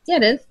 Yeah,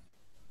 it is.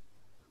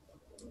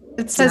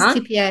 It says Not?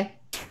 TPA.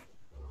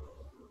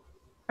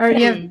 Or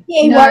you have,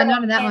 Yeah, no,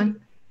 not in that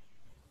one.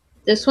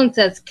 This one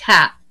says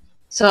Cap,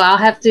 so I'll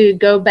have to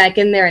go back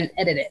in there and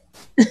edit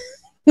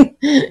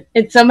it.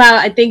 It's somehow,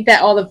 I think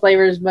that all the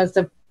flavors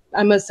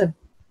I must have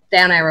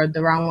down arrowed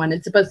the wrong one.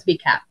 It's supposed to be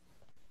Cap.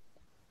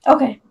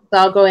 Okay. So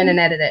I'll go in and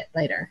edit it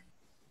later.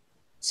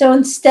 So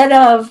instead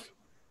of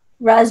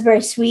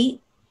raspberry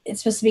sweet,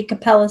 it's supposed to be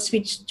Capella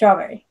sweet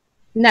strawberry.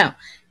 No.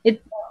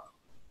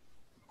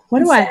 What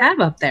do I have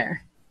up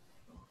there?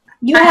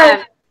 You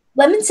have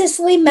lemon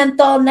Sicily,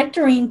 menthol,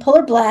 nectarine,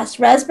 Polar Blast,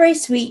 raspberry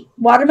sweet,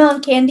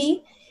 watermelon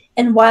candy,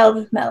 and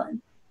wild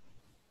melon.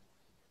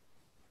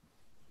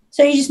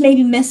 So you just may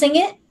be missing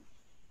it?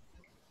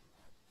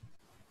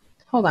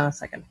 Hold on a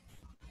second.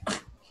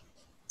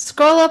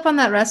 Scroll up on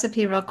that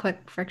recipe real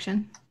quick,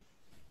 Friction.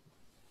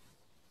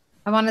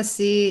 I want to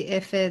see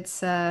if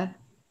it's right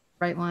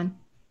one.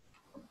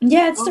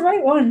 Yeah, it's the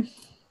right one.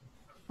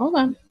 Hold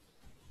on.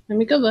 Let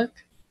me go look.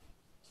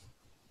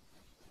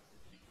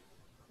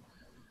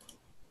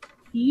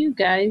 You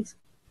guys.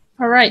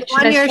 All right.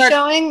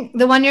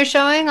 The one you're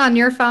showing on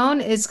your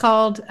phone is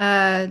called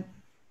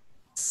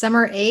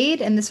Summer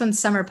Aid, and this one's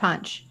Summer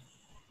Punch.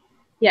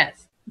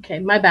 Yes. Okay,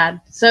 my bad.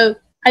 So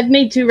I've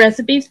made 2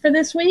 recipes for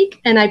this week,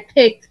 and I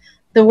picked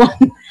the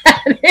one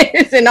that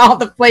is in all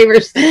the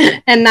flavors,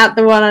 and not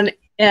the one on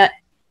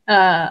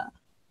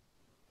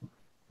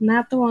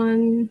not the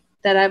one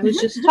that I was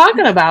just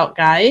talking about,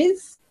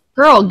 guys.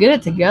 Girl, get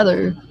it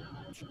together.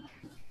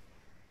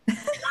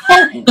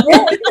 Really,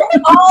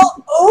 you're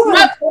all over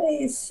the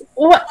place.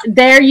 What?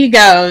 There you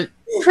go.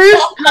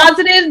 Proof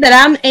positive that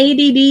I'm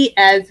ADD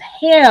as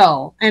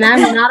hell, and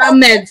I'm not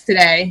on meds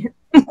today.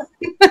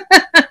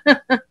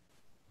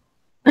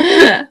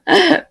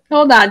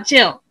 Hold on,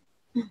 chill.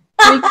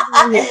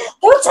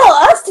 Don't tell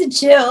us to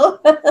chill.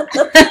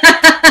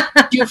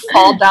 Do you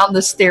fall down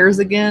the stairs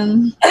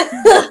again?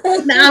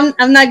 No,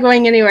 I'm not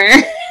going anywhere.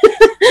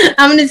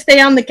 I'm going to stay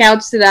on the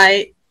couch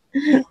tonight. I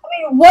mean,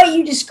 what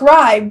you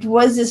described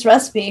was this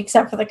recipe,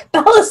 except for the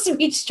Cabela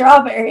sweet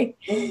strawberry.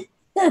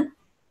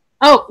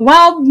 Oh,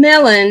 wild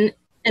melon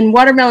and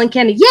watermelon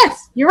candy.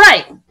 Yes, you're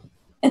right.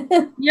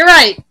 You're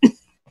right.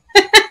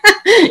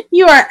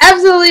 You are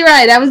absolutely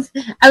right.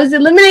 I was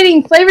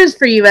eliminating flavors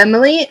for you,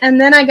 Emily, and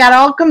then I got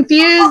all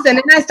confused, and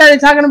then I started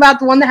talking about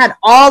the one that had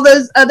all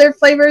those other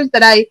flavors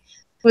that I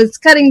was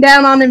cutting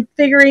down on and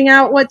figuring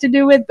out what to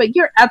do with. But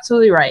you're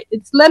absolutely right.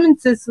 It's lemon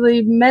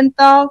Sicily,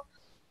 menthol,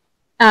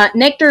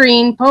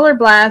 nectarine, polar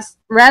blast,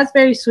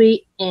 raspberry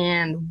sweet,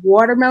 and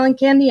watermelon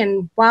candy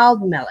and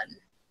wild melon.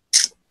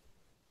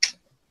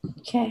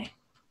 Okay.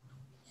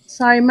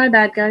 Sorry, my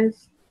bad,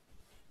 guys.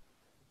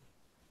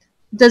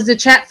 Does the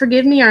chat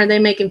forgive me, or are they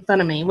making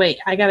fun of me? Wait,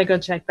 I gotta go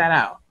check that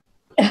out.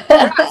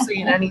 I'm not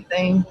seeing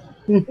anything.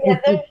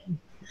 Yeah,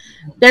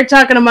 They're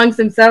talking amongst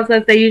themselves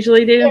as they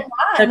usually do. not,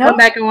 So no. come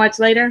back and watch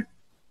later.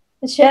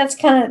 The chat's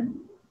kind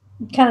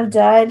of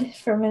died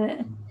for a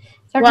minute.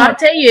 Well, I'll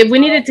tell you, if we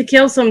needed to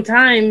kill some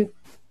time,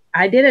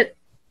 I did it.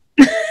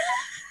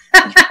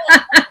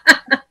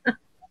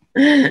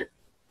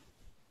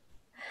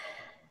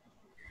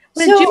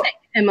 What did you make,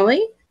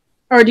 Emily?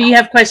 Or do you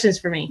have questions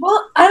for me?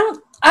 Well,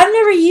 I've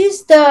never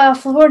used the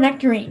Flavor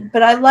Nectarine,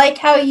 but I like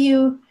how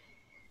you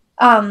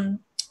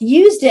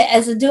used it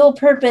as a dual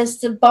purpose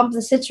to bump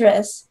the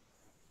citrus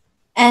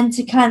and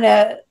to kind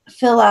of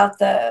fill out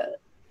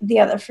the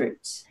other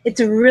fruits. It's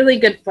a really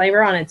good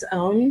flavor on its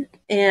own,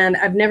 and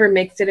I've never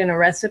mixed it in a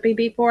recipe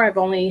before. I've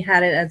only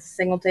had it as a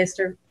single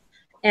taster,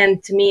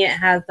 and to me it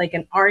has like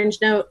an orange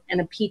note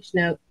and a peach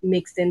note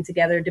mixed in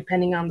together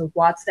depending on the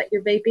watts that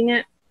you're vaping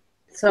it.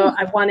 So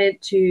I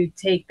wanted to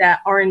take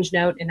that orange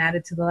note and add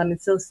it to the lemon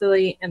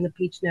Sicily and the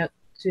peach note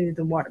to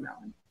the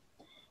watermelon.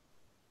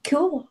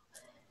 Cool.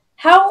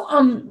 How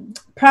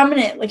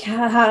prominent, like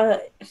how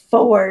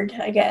forward,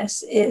 I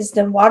guess, is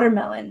the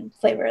watermelon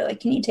flavor? Like,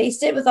 can you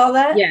taste it with all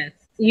that? Yes,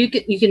 you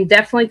can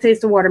definitely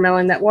taste the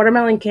watermelon. That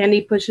watermelon candy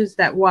pushes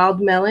that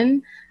wild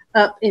melon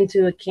up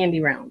into a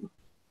candy realm.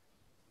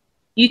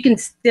 You can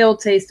still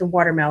taste the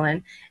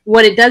watermelon.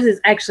 What it does is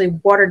actually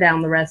water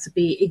down the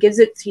recipe. It gives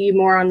it to you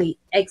more on the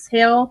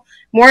exhale,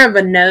 more of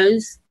a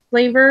nose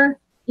flavor.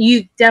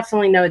 You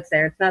definitely know it's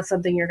there. It's not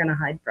something you're going to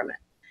hide from it.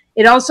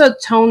 It also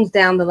tones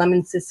down the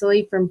lemon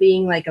Sicily from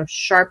being like a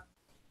sharp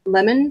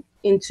lemon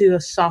into a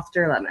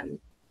softer lemon.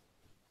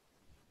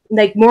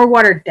 Like more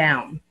watered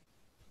down.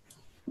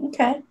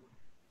 Okay.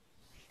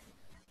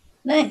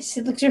 Nice.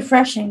 It looks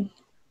refreshing.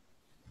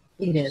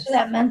 It is.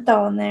 That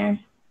menthol in there.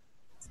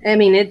 I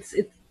mean,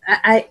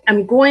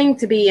 I'm going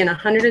to be in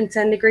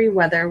 110 degree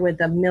weather with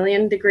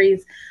 1,000,000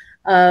 degrees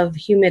of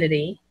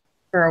humidity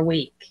for a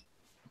week.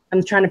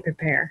 I'm trying to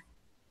prepare.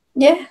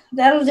 Yeah,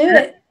 that'll do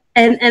it.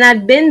 And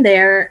I've been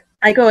there.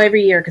 I go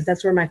every year because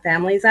that's where my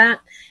family's at.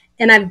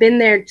 And I've been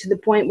there to the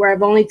point where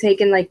I've only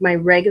taken like my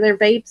regular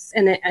vapes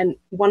and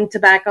one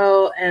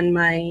tobacco and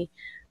my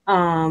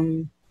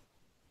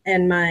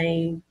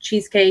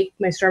cheesecake,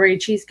 my strawberry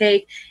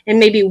cheesecake, and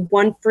maybe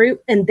one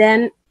fruit. And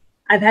then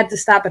I've had to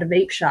stop at a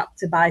vape shop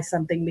to buy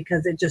something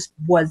because it just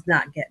was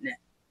not getting it.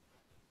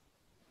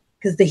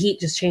 Because the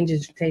heat just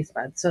changes your taste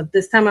buds. So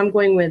this time I'm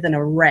going with an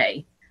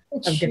array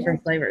of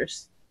different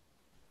flavors.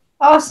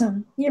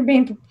 Awesome. You're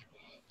going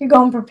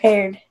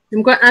prepared.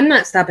 I'm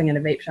not stopping at a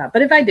vape shop,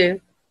 but if I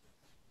do,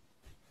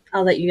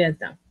 I'll let you guys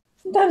know.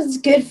 That was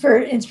good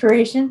for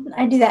inspiration.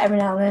 I do that every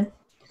now and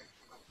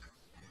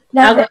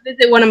then. I'll go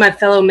visit one of my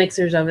fellow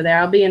mixers over there.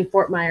 I'll be in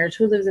Fort Myers.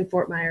 Who lives in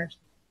Fort Myers?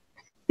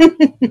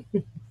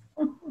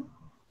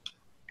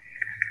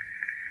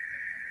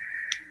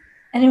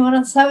 Anyone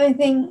else have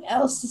anything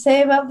else to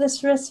say about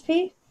this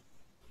recipe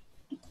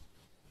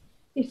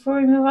before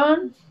we move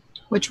on?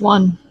 Which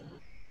one?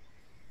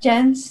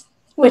 Jen's?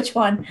 Which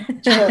one?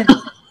 Which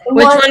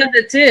one of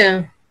the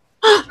two?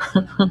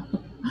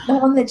 The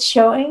one that's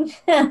showing?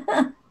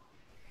 Are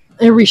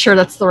we sure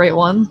that's the right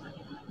one?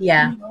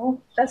 Yeah,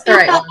 that's the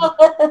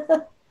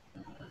right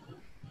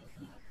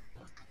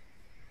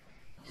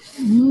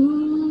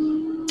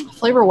one.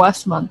 Flavor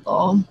West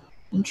menthol.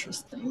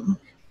 Interesting.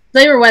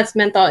 Flavor West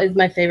menthol is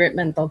my favorite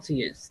menthol to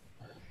use.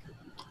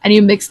 And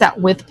you mix that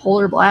with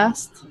Polar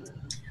Blast?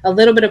 A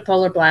little bit of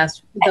Polar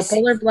Blast. The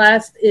Polar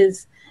Blast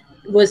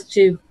was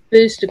to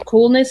boost the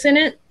coolness in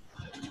it.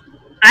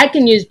 I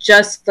can use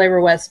just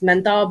Flavor West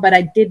menthol, but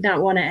I did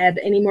not want to add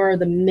any more of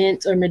the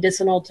mint or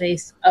medicinal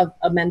taste of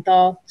a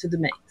menthol to the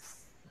mix.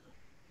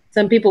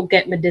 Some people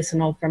get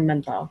medicinal from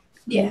menthol.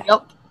 Yeah.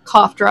 Yep.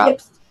 Cough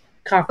drops.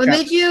 Cough What drops.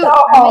 made you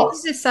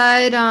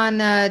decide on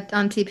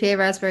TPA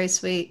raspberry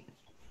sweet?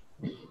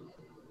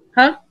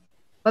 Huh?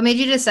 What made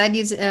you decide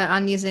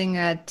on using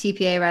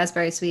TPA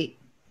raspberry sweet?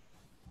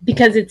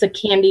 Because it's a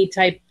candy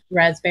type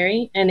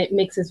raspberry and it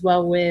mixes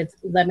well with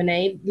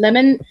lemonade.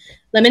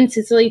 Lemon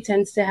Sicily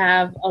tends to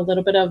have a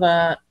little bit of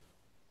a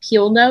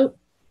peel note,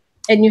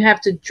 and you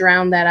have to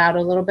drown that out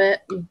a little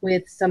bit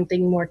with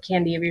something more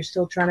candy if you're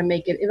still trying to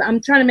make it. If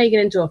I'm trying to make it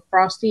into a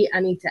frosty, I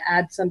need to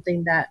add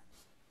something that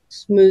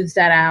smooths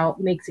that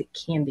out, makes it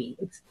candy.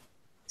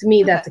 To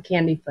me, that's a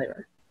candy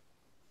flavor.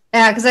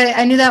 Yeah, because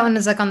I knew that one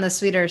was like on the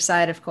sweeter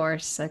side, of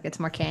course. Like it's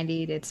more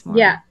candied. It's more.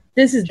 Yeah,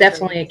 this is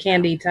definitely a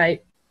candy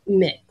type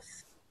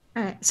mix.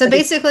 All right. So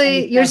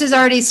basically, yours is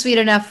already sweet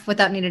enough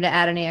without needing to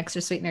add any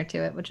extra sweetener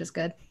to it, which is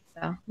good.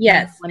 So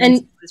yes,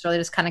 and it's really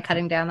just kind of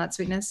cutting down that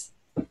sweetness.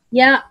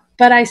 Yeah,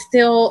 but I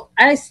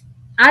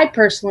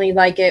personally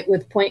like it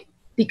with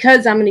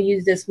because I'm going to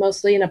use this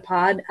mostly in a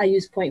pod. I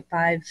use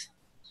 0.5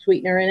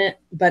 sweetener in it,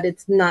 but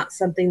it's not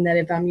something that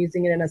if I'm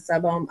using it in a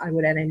sub-ohm, I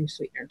would add any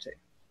sweetener to.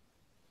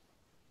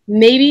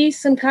 Maybe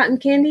some cotton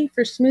candy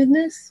for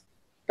smoothness,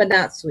 but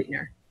not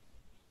sweetener.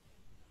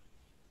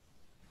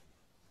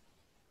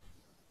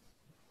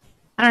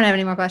 I don't have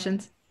any more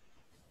questions.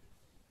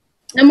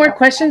 No more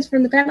questions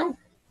from the panel?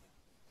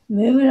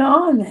 Moving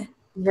on.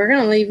 We're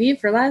going to leave you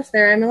for last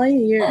there, Emily.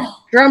 Your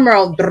drum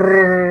roll.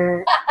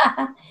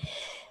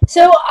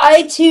 So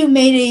I, too,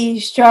 made a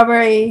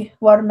strawberry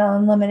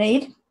watermelon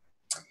lemonade.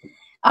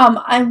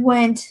 I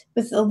went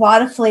with a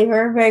lot of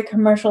flavor, very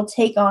commercial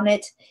take on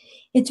it.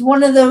 It's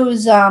one of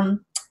those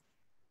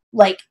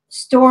like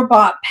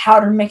store-bought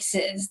powder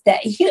mixes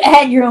that you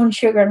add your own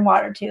sugar and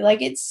water to.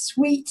 Like it's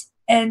sweet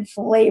and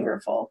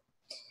flavorful.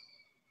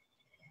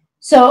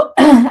 So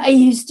I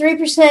used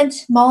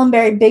 3%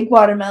 mulberry big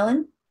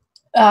watermelon,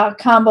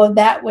 comboed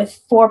that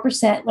with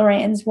 4%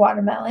 Lorenz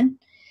watermelon.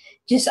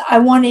 I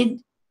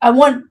want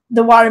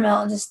the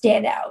watermelon to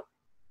stand out,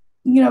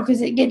 you know,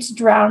 because it gets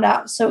drowned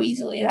out so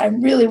easily. And I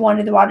really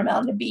wanted the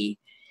watermelon to be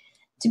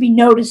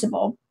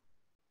noticeable.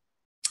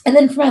 And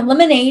then for my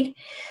lemonade,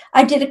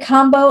 I did a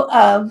combo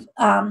of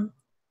 3%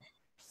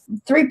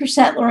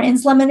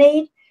 Lorenz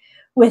lemonade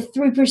with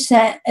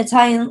 3%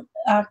 Italian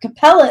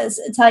Capella's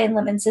Italian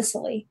lemon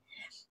Sicily,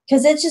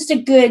 because it's just a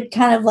good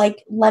kind of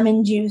like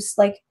lemon juice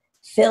like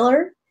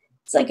filler.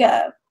 It's like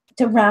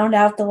to round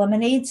out the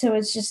lemonade, so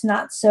it's just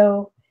not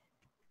so,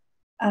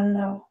 I don't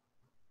know,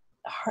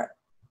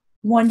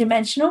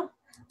 one-dimensional.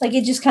 Like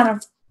it just kind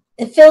of,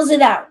 it fills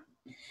it out.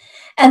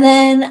 And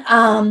then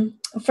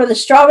for the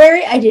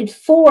strawberry, I did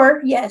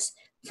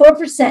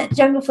 4%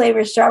 jungle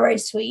flavor strawberry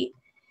sweet.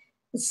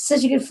 It's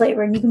such a good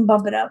flavor, and you can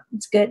bump it up.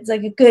 It's good. It's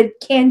like a good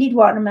candied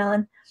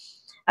watermelon.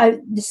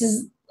 It's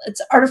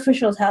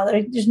artificial as hell.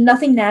 There's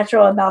nothing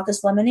natural about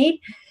this lemonade,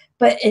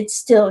 but it's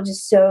still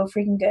just so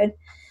freaking good.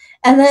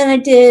 And then I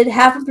did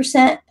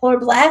 0.5% Polar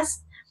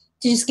Blast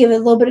to just give it a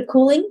little bit of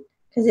cooling,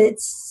 because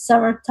it's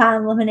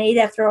summertime lemonade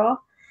after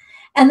all.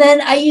 And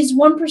then I used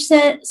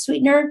 1%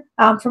 sweetener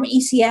from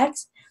E-cig,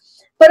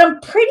 but I'm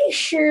pretty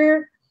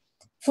sure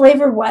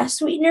Flavor West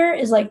sweetener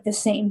is like the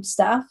same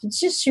stuff. It's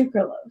just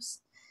sucralose,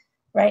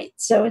 right?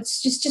 So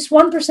it's just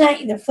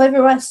 1%, either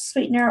Flavor West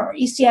sweetener or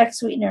E-cig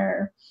sweetener,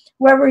 or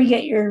wherever you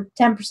get your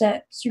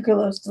 10%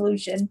 sucralose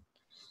dilution.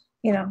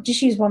 You know,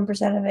 just use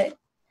 1% of it.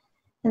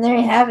 And there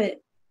you have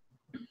it.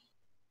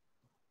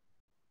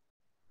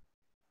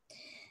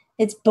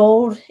 It's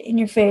bold in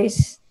your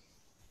face,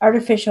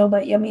 artificial,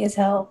 but yummy as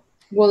hell.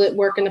 Will it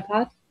work in a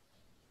pod?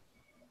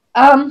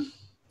 I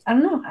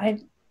don't know. I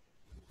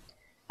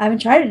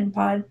haven't tried it in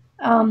pod.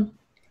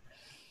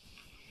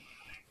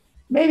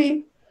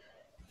 Maybe.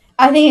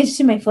 I think it's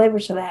too many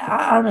flavors for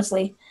that,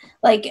 honestly.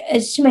 Like,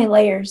 it's too many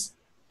layers.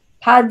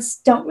 Pods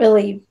don't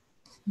really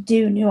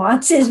do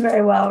nuances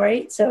very well,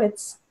 right? So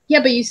it's...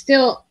 Yeah, but you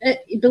still,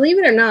 believe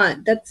it or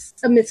not, that's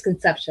a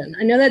misconception.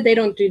 I know that they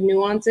don't do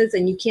nuances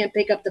and you can't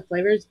pick up the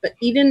flavors, but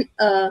even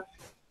a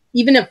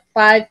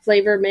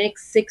 5-flavor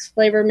mix,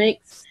 6-flavor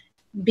mix,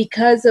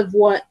 because of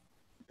what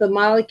the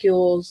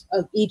molecules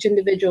of each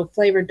individual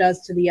flavor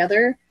does to the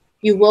other,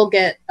 you will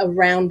get a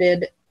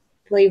rounded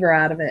flavor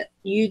out of it.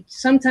 You're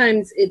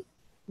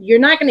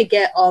not going to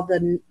get all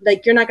the,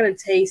 like, you're not going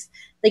to taste,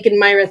 like in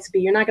my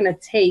recipe, you're not going to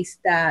taste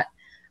that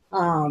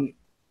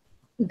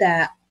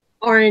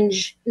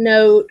orange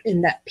note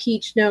and that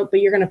peach note, but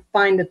you're going to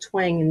find the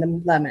twang in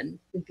the lemon,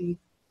 if you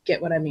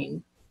get what I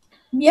mean.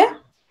 Yeah.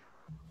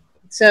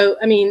 So,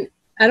 I mean,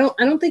 I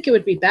don't think it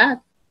would be bad.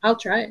 I'll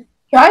try it.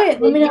 Try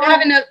it. Let me know.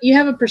 You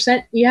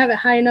have a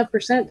high enough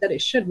percent that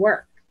it should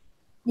work.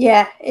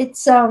 Yeah,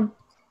 it's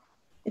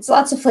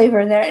lots of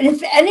flavor in there. And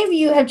if any of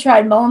you have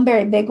tried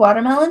mulberry big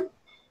watermelon,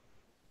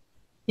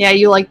 Yeah,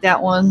 you like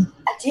that one.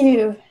 I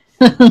do.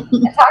 I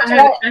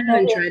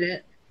haven't tried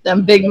it.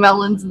 Them big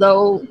melons,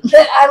 though.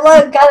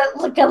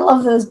 Gotta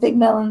love those big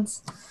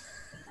melons.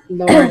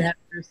 Lord have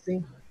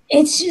mercy.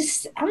 It's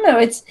just, I don't know.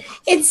 It's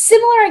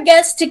similar, I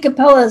guess, to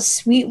Capella's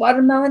sweet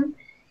watermelon.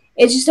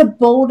 It's just a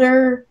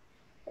bolder,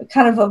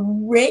 kind of a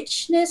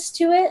richness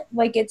to it.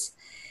 Like it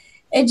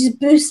just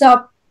boosts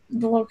up,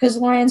 because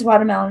Lorenz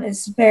watermelon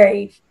is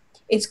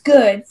it's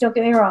good. Don't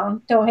get me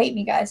wrong. Don't hate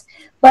me, guys.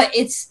 But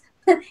it's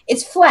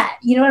it's flat.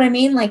 You know what I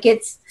mean? Like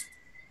it's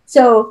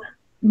so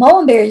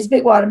mullenberry's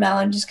big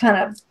watermelon just kind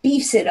of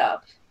beefs it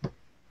up.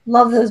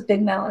 Love those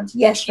big melons.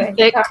 Yes, Frank.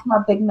 We're talking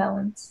about big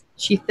melons.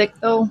 She thick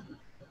though.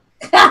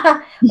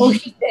 Oh,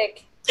 she's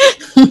thick.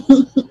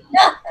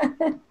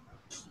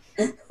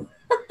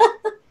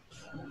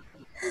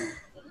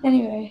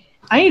 Anyway,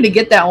 I need to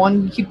get that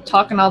one. You keep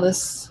talking all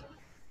this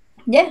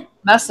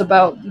mess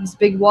about these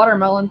big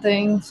watermelon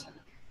things.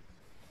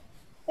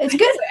 It's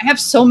good. I have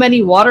so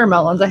many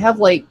watermelons. I have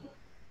like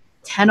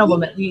 10 of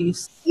them at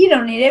least. You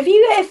don't need it.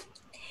 If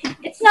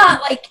it's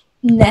not like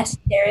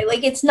necessary,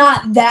 like it's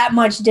not that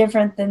much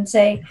different than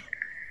say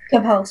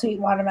Capella sweet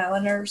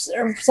watermelon or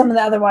some of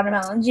the other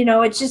watermelons. You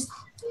know, it's just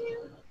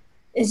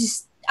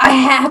I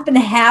happen to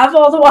have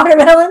all the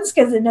watermelons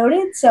because it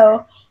noted.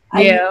 So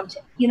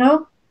you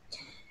know,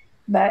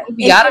 but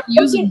you gotta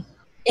use them.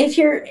 If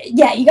you're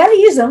you gotta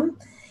use them.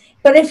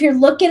 But if you're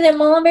looking at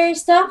mullenberry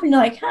stuff and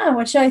you're like,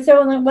 what should I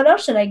throw in? What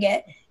else should I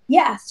get?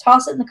 Yeah,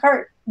 toss it in the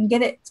cart and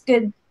get it. It's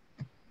good.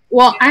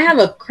 Well, I have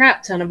a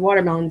crap ton of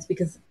watermelons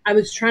because I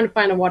was trying to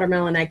find a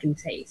watermelon I can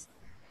taste.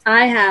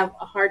 I have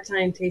a hard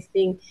time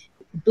tasting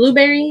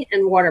blueberry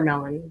and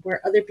watermelon, where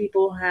other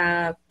people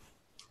have,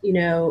 you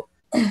know,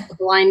 a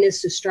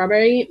blindness to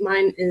strawberry.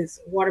 Mine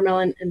is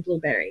watermelon and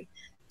blueberry.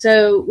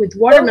 So with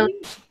watermelon,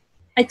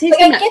 I taste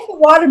I get the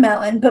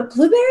watermelon, but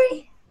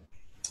blueberry?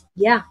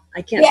 Yeah,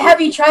 I can't. Yeah,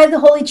 have you tried the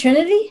Holy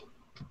Trinity?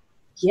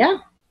 Yeah.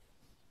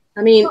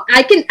 I mean,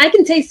 I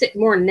can taste it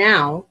more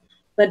now,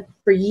 but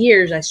for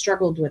years I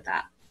struggled with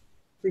that.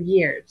 For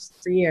years.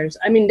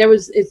 I mean,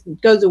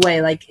 it goes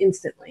away like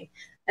instantly.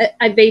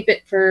 I vape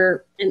it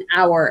for an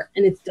hour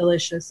and it's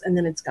delicious and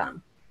then it's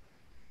gone.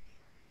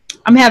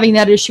 I'm having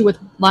that issue with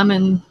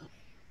lemon.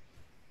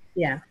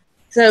 Yeah.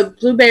 So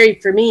blueberry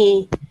for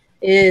me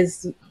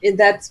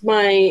that's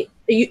my.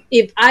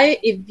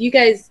 If you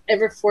guys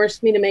ever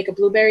force me to make a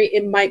blueberry,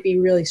 it might be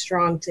really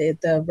strong to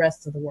the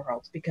rest of the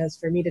world because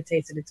for me to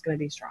taste it, it's going to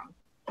be strong.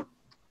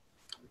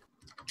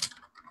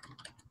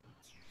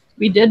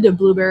 We did the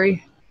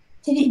blueberry.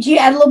 Did you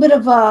add a little bit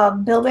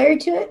of bilberry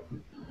to it?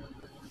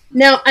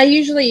 No, I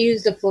usually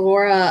use the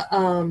Flora.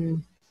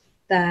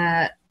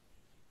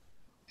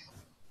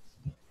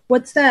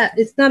 What's that?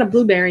 It's not a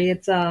blueberry.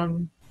 It's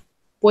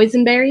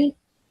boysenberry.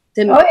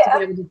 To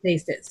be able to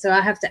taste it, so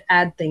I have to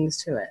add things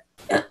to it.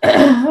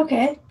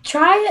 Okay,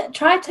 try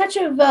a touch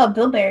of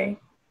bilberry.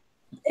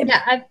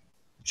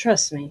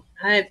 Trust me,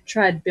 I've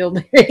tried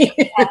bilberry.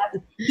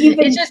 You've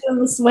been doing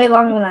this way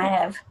longer than I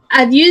have.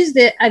 I've used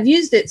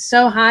it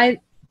so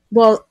high.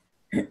 Well,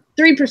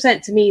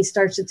 3% to me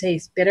starts to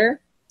taste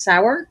bitter,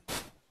 sour,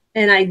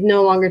 and I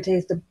no longer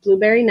taste the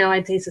blueberry. Now I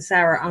taste the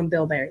sour on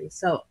bilberry.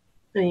 So,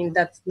 I mean,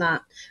 that's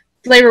not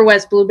Flavor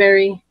West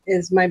blueberry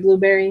is my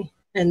blueberry.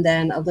 And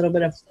then a little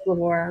bit of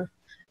Flora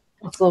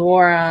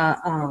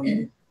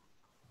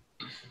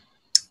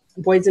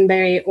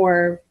boysenberry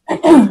or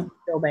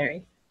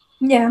bilberry.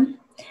 Yeah,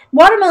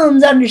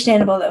 watermelon's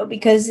understandable though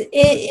because it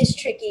is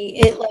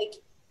tricky.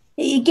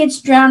 It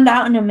gets drowned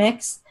out in a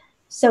mix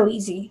so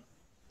easy.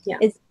 Yeah,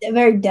 it's a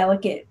very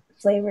delicate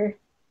flavor.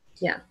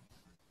 Yeah.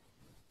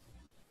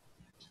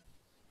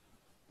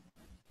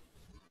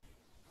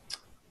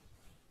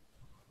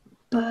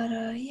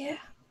 But yeah.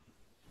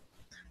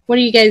 What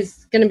are you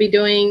guys going to be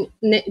doing?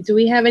 Do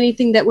we have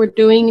anything that we're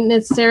doing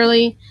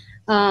necessarily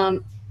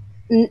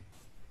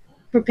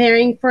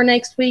preparing for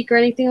next week or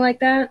anything like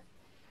that?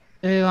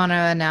 Do we want to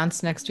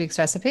announce next week's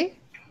recipe?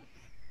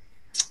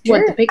 Sure.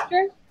 What, the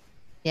picture?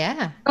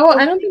 Yeah. Oh,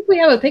 I don't think we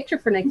have a picture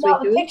for next week.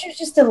 The picture's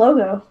just a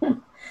logo.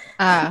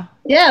 Yeah,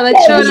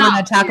 let's show it. You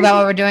want to talk about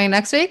what we're doing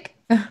next week?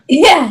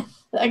 Yeah,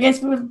 I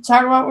guess we'll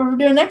talk about what we're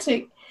doing next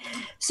week.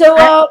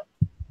 So,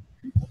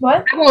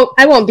 what?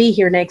 I won't be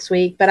here next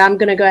week, but I'm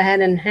gonna go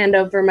ahead and hand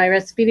over my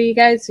recipe to you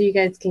guys, so you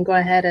guys can go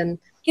ahead and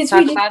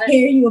talk about it.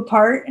 Tear you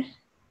apart.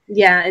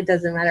 Yeah, it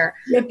doesn't matter.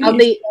 I'll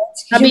be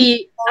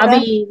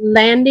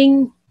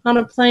landing on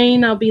a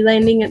plane. I'll be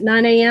landing at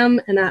 9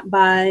 a.m. and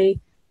by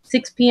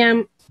 6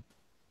 p.m.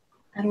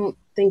 I don't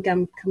think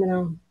I'm coming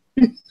home.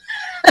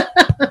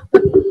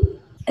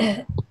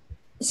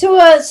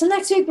 So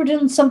next week we're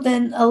doing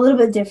something a little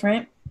bit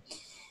different.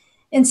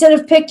 Instead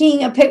of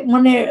picking a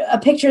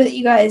picture that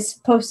you guys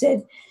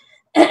posted,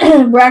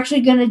 we're actually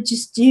going to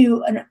just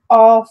do an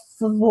all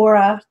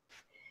Flora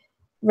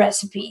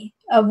recipe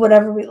of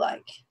whatever we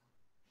like.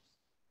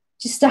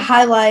 Just to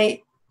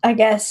highlight, I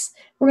guess,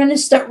 we'll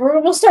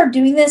start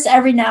doing this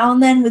every now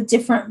and then with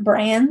different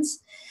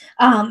brands,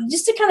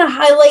 just to kind of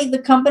highlight the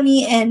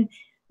company and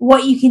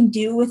what you can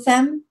do with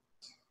them.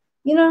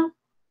 You know,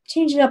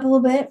 change it up a little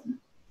bit.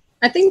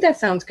 I think that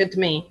sounds good to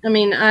me. I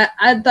mean,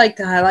 I'd like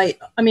to highlight,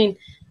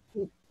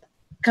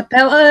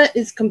 Capella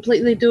is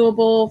completely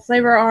doable.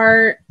 Flavor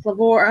Art,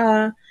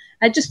 Flavora.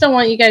 I just don't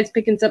want you guys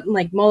picking something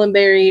like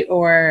mullenberry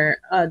or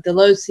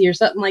Delosi or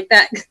something like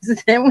that.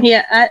 Because then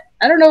I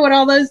don't know what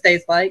all those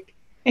taste like.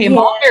 Hey,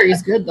 mullenberry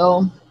is good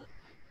though.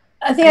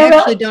 I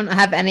actually don't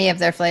have any of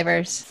their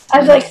flavors. I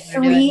have like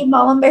 3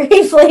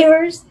 mullenberry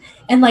flavors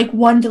and like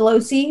 1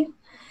 Delosi.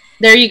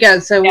 There you go.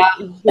 So Yeah.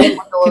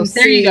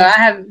 there you go. I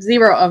have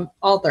 0 of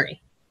all 3.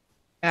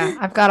 Yeah,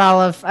 I've got all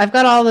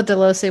the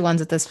Delosi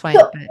ones at this point.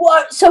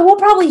 So we'll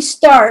probably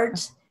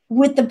start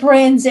with the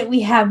brands that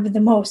we have the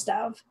most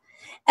of.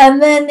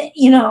 And then,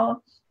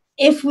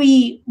 if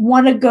we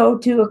want to go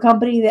to a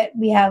company that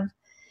we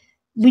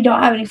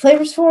don't have any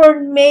flavors for,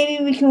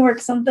 maybe we can work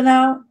something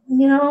out,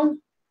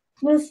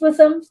 with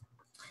them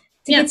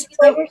to get some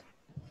flavors.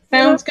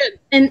 Sounds good.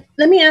 And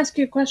let me ask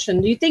you a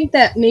question. Do you think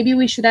that maybe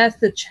we should ask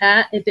the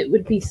chat if it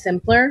would be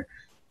simpler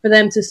for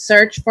them to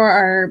search for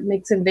our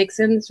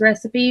MIXINVIXENS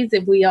recipes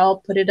if we all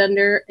put it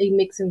under a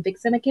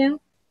MIXINVIXEN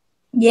account?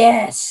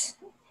 Yes.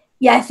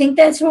 Yeah, I think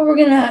that's what we're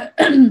gonna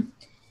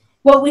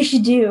what we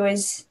should do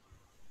is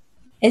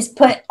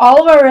put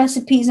all of our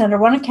recipes under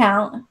one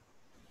account.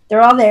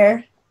 They're all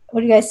there.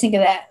 What do you guys think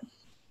of that?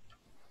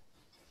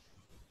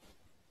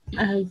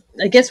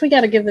 I guess we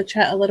got to give the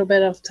chat a little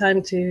bit of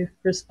time to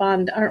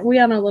respond. Aren't we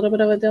on a little bit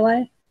of a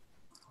delay?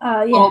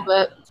 Yeah. A little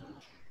bit.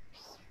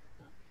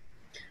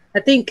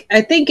 I think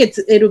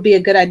it would be a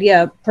good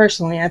idea.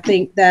 Personally, I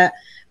think that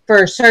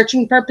for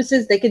searching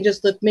purposes, they can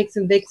just look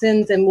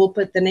MIXINVIXENS, and we'll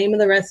put the name of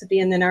the recipe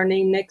and then our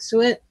name next to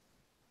it,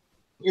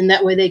 and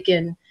that way they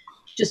can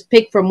just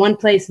pick from one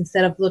place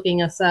instead of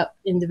looking us up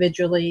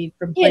individually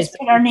from place. Just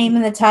put our name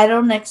in the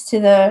title next to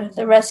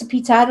the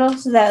recipe title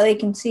so that they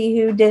can see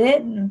who did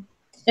it. And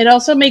it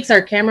also makes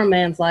our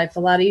cameraman's life a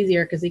lot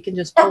easier because he can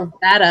just pull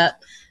that up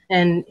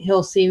and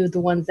he'll see the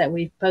ones that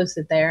we've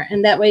posted there.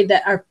 And that way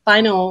that our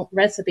final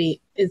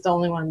recipe is the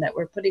only one that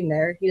we're putting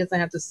there. He doesn't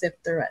have to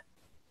sift through it.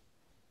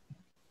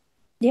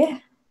 Yeah.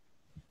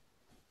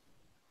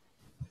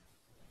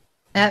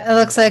 It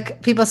looks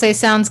like people say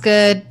sounds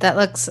good.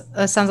 That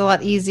sounds a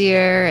lot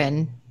easier.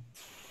 And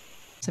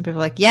some people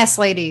are like, yes,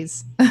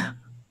 ladies.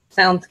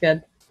 Sounds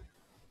good.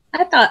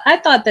 I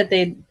thought that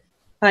they'd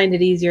find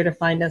it easier to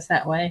find us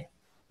that way.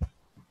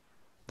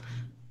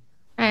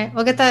 All right,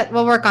 we'll get that.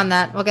 We'll work on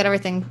that. We'll get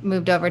everything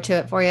moved over to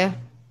it for you.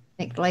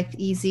 Make life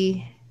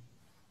easy.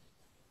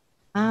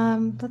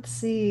 Let's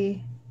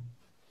see.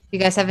 You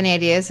guys have any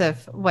ideas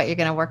of what you're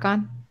going to work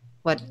on?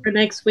 What for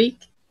next week?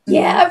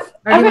 Yeah,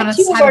 I've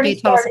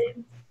already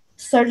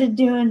started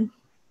doing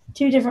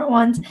 2 different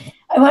ones.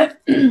 I went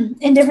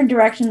in different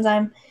directions.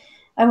 I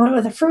went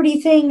with a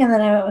fruity thing, and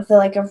then I went with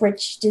a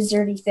rich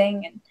desserty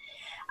thing, and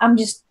I'm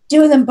just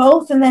doing them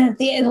both. And then at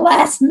the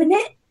last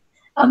minute,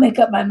 I'll make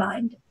up my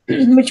mind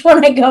which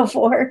one I go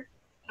for.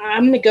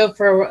 I'm going to go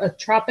for a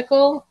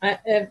tropical.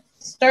 I've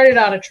started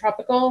on a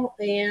tropical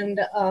and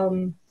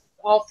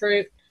all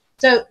fruit.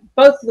 So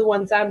both of the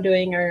ones I'm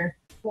doing are,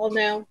 well,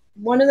 no,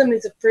 one of them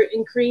is a fruit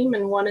and cream,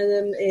 and one of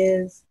them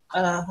is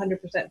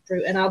 100%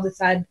 fruit. And I'll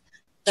decide.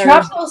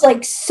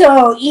 Tropical's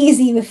so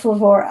easy with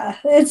Flavora.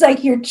 It's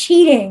like you're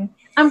cheating.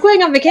 I'm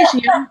going on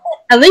vacation.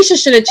 Alicia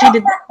should have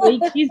cheated this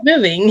week. She's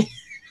moving.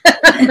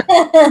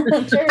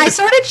 I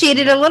sort of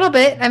cheated a little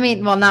bit. I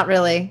mean, well, not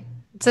really.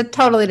 It's a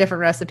totally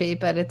different recipe,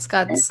 but it's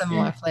got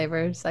similar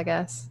flavors, I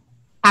guess.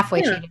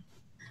 Halfway cheated.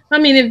 I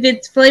mean, if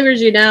it's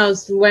flavors,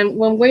 so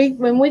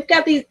when we've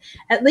got these,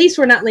 at least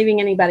we're not leaving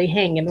anybody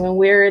hanging. When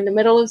we're in the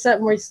middle of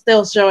something, we're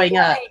still showing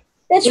up.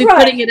 That's we're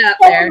right. Putting it out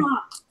there.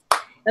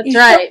 That's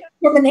right.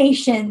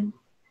 Determination.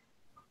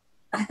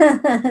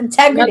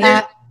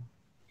 Integrity.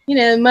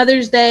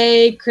 Mother's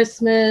Day,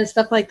 Christmas,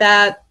 stuff like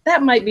that.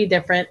 That might be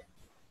different,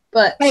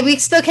 but hey, we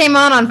still came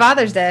on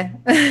Father's Day.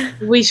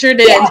 We sure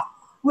did. Yeah.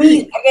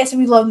 I guess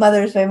we love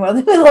Mother's Day more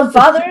than we love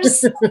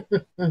fathers.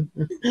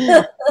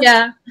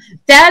 Yeah.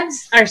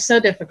 Dads are so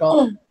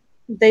difficult.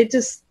 They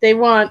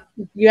want,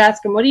 you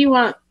ask them, what do you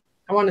want?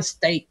 I want a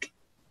steak.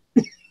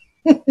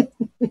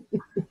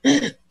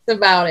 That's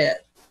about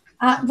it.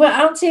 But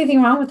I don't see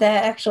anything wrong with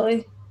that,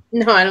 actually.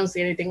 No, I don't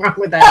see anything wrong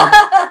with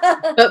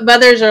that. But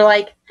mothers are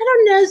like, I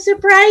don't know,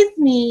 surprise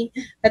me.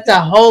 That's a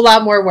whole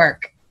lot more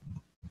work.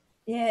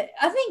 Yeah,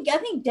 I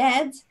think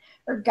dads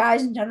or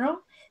guys in general,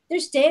 their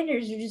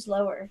standards are just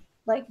lower.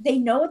 Like, they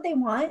know what they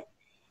want,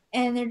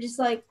 and they're just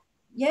like,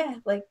 yeah,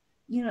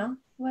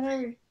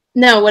 whatever.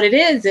 No, what it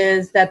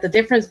is that the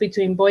difference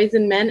between boys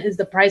and men is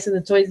the price of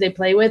the toys they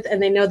play with,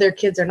 and they know their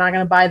kids are not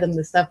going to buy them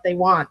the stuff they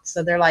want.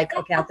 So they're like,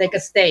 okay, I'll take a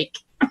steak.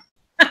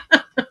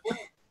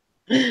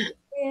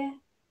 Yeah,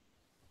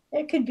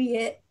 that could be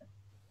it.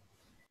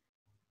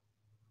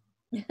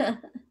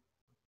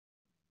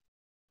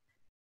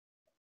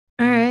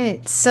 All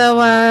right, so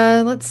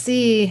let's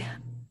see.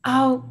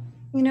 Oh,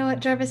 you know what?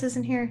 Jarvis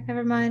isn't here.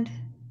 Never mind.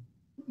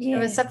 Yeah. It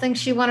was something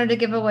she wanted to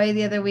give away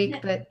the other week,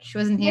 but she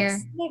wasn't here.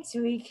 Next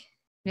week.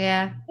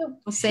 Yeah,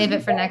 we'll save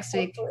it for next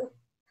week.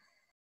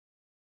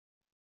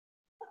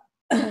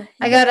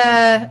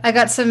 I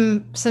got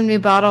some new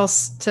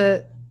bottles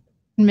to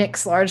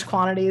mix large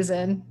quantities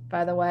in,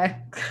 by the way.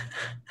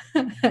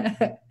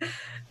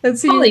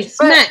 That's holy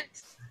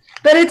smacks.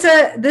 But it's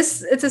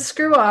a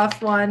screw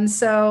off one,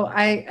 so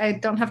I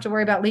don't have to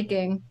worry about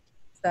leaking.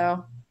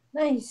 So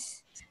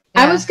nice.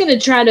 Yeah. I was gonna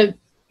try to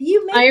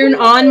iron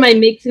on my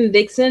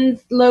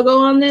MIXINVIXENS logo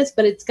on this,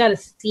 but it's got a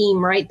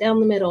seam right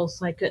down the middle,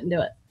 so I couldn't do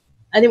it.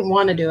 I didn't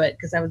want to do it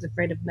because I was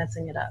afraid of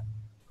messing it up.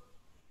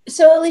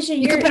 So Alicia,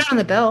 You you're can put it on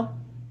the bill.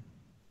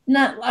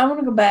 not. I want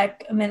to go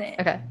back a minute.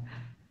 Okay.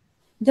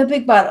 The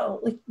big bottle,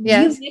 like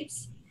Yes. you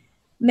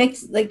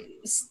mix like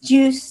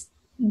juice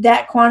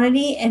that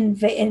quantity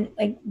and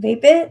like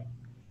vape it.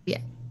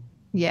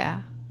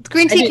 Yeah.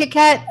 Green I tea do- Kit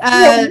Kat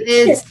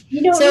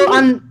You don't so need it.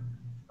 on.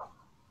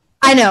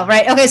 I know,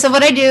 right? Okay, so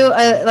what I do,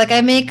 like I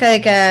make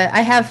like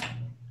I have.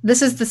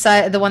 This is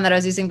the one that I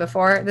was using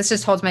before. This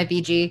just holds my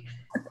VG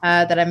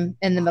that I'm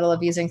in the middle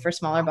of using for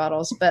smaller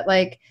bottles. But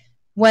like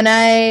when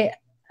I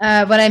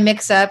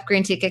mix up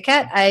green tea Kit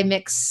Kat, I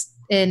mix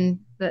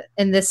in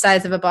this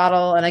size of a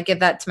bottle, and I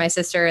give that to my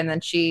sister, and then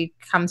she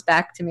comes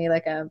back to me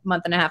like a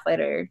month and a half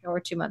later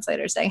or 2 months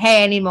later, saying,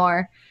 "Hey, I need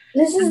more."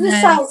 This is And the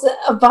then- size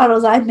of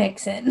bottles I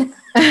mix in.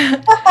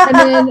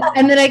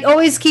 and then I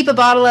always keep a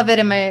bottle of it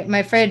in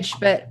my fridge.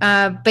 But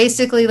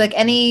basically, like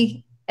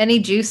any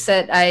juice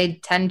that I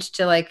tend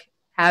to like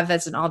have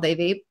as an all day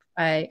vape,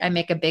 I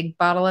make a big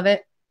bottle of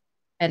it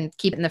and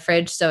keep it in the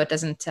fridge so it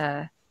doesn't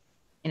go.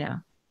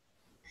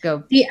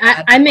 See,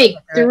 I make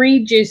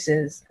 3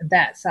 juices of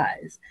that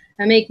size.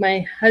 I make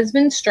my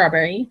husband's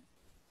strawberry.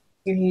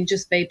 He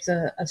just vapes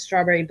a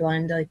strawberry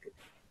blend. Like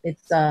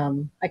it's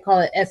I call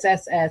it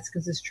SSS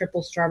because it's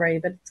triple strawberry,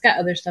 but it's got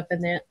other stuff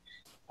in it.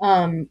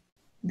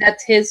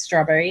 That's his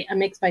strawberry. I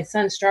mix my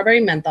son's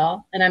strawberry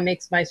menthol, and I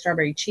mix my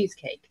strawberry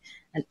cheesecake.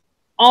 And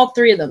all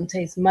 3 of them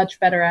taste much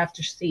better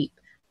after steep.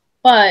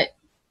 But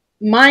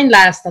mine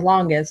lasts the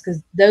longest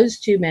because those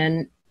 2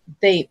 men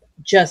vape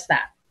just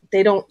that.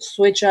 They don't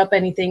switch up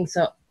anything.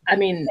 So, I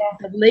mean,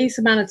 the least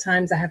amount of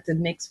times I have to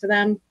mix for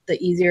them,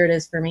 the easier it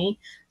is for me.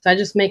 So I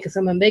just make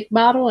them a big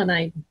bottle and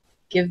I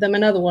give them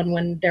another one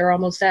when they're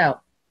almost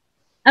out.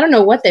 I don't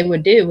know what they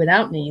would do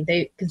without me.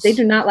 Because they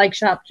do not like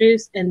shop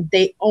juice and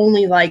they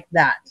only like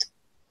that.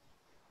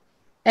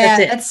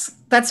 That's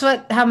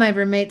how my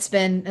roommate's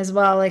been as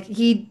well. Like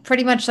he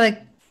pretty much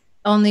like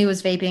only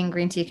was vaping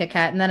green tea Kit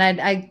Kat, and then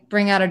I'd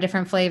bring out a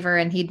different flavor,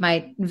 and he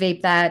might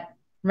vape that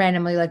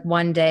randomly like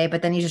one day,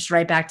 but then he's just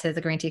right back to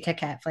the green tea Kit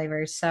Kat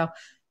flavors. So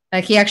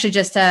like he actually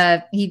just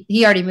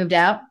he already moved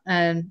out,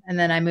 and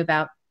then I move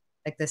out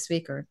like this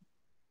week or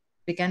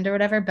weekend or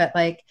whatever. But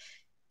like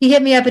he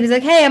hit me up and he's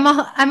like, "Hey, I'm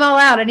all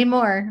out. I need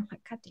more." I'm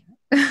like, "God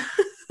damn it!"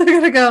 I'm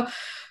gonna go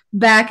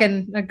back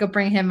and go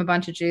bring him a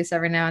bunch of juice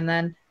every now and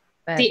then.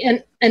 But see,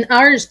 and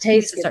ours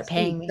tastes start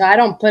paying me. So I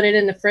don't put it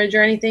in the fridge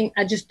or anything.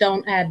 I just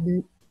don't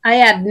add.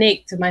 I add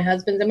Nick to my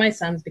husband's and my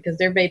son's because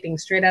they're vaping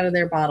straight out of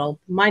their bottle.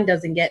 Mine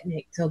doesn't get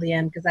Nick till the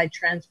end because I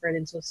transfer it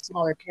into a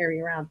smaller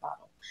carry-around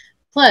bottle.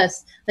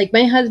 Plus, like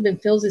my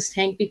husband fills his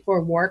tank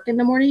before work in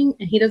the morning,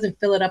 and he doesn't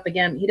fill it up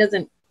again. He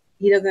doesn't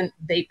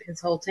vape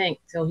his whole tank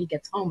till he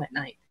gets home at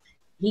night.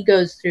 He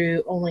goes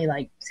through only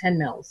like 10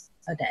 mils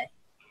a day,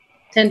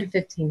 10 to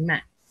 15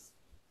 max.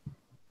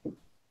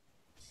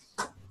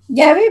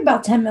 Yeah, I vape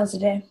about 10 mils a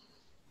day.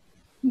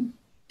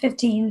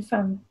 15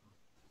 from,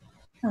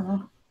 I don't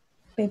know,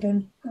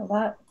 vaping a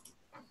lot.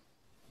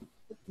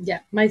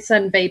 Yeah, my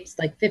son vapes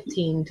like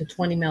 15 to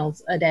 20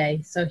 mils a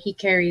day. So he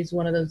carries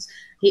one of those.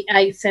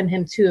 I send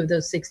him 2 of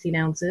those 16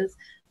 ounces.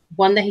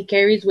 One that he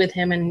carries with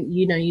him, and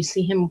you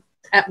see him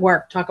at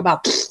work talk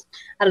about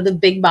out of the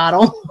big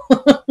bottle.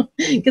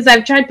 Because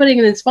I've tried putting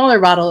it in a smaller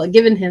bottle,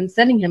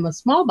 sending him a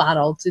small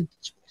bottle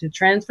to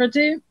transfer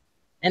to.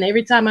 And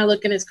every time I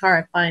look in his car,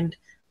 I find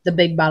the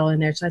big bottle in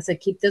there. So I said,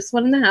 keep this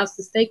one in the house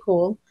to stay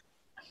cool.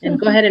 And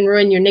go ahead and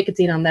ruin your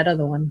nicotine on that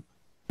other one.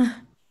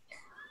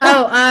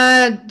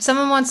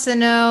 Someone wants to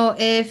know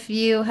if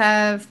you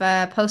have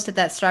posted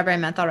that strawberry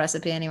menthol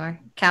recipe anywhere.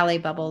 Callie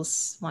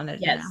Bubbles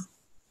wanted to know.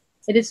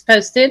 It is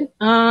posted.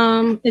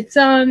 It's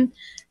on.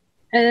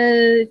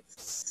 Let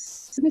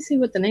me see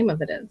what the name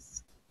of it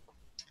is.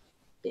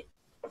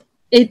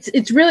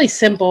 It's really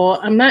simple.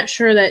 I'm not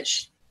sure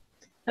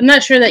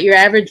that your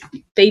average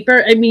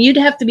vapor. I mean, you'd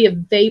have to be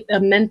a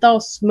menthol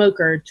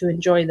smoker to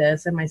enjoy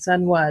this, and my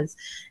son was.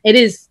 It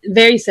is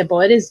very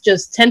simple. It is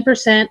just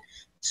 10%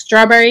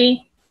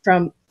 strawberry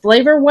from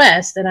Flavor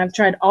West, and I've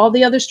tried all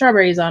the other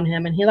strawberries on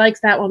him, and he likes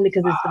that one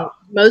because it's the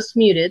most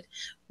muted,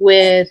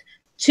 with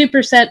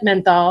 2%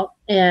 menthol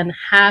and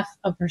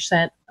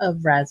 0.5%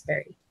 of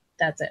raspberry.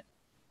 That's it.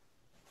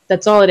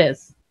 That's all it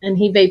is. And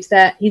he vapes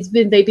that. He's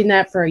been vaping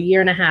that for 1.5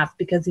 years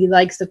because he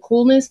likes the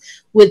coolness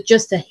with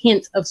just a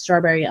hint of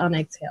strawberry on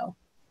exhale.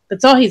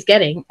 That's all he's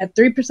getting. At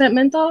 3%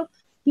 menthol,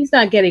 he's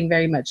not getting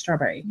very much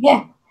strawberry.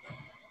 Yeah.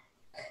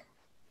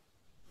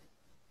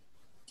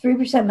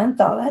 3%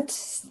 menthol. That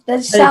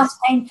sounds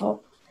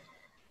painful.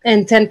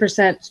 And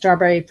 10%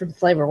 strawberry from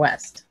Flavor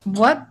West.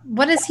 What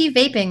is he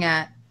vaping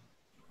at?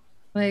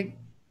 Like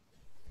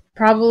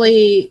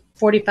probably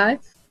 45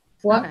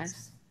 watts. Okay.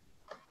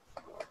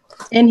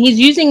 And he's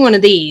using one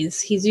of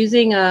these. He's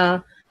using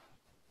a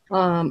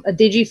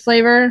Digi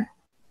Flavor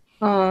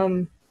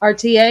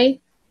RTA.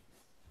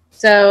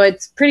 So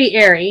it's pretty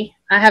airy.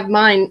 I have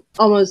mine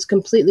almost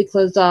completely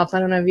closed off. I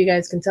don't know if you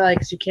guys can tell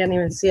because you can't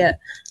even see it.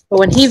 But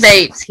when he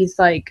vapes, he's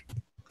like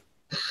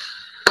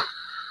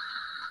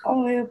all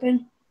the way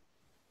open.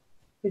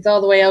 He's all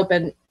the way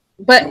open.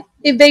 But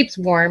it vapes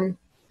warm.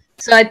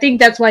 So I think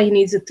that's why he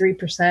needs a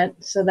 3%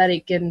 so that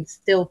it can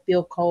still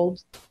feel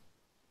cold.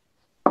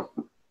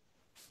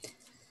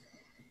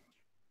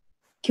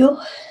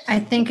 Cool. I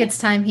think it's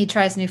time he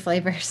tries new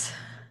flavors.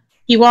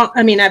 He won't.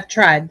 I mean, I've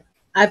tried.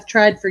 I've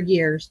tried for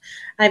years.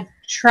 I've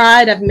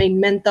made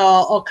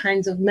menthol, all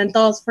kinds of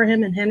menthols for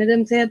him and handed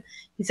them to him.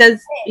 He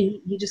says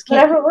he just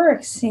can't. Whatever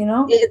works, you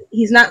know.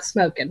 He's not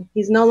smoking.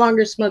 He's no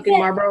longer smoking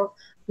Marlboro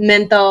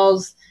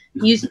menthols.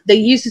 They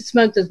used to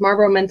smoke those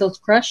Marlboro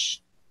menthols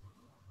Crush.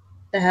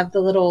 They have the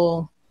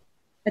little,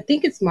 I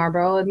think it's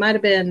Marlboro. It might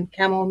have been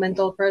Camel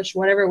Menthol Crush,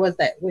 whatever it was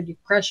that when you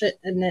crush it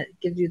and it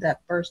gives you that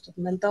burst of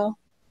menthol.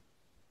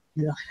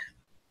 Ugh.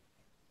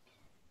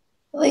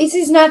 At least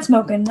he's not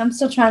smoking. I'm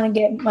still trying to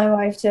get my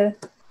wife to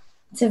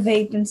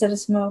vape instead of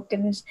smoke,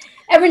 and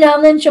every now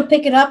and then she'll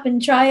pick it up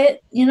and try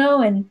it, you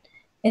know, and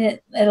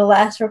it'll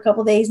last for a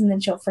couple days, and then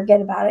she'll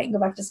forget about it and go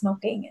back to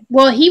smoking.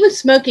 Well, he was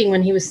smoking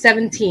when he was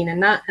 17,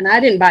 and I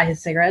didn't buy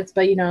his cigarettes,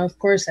 but you know, of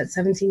course, at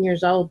 17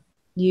 years old,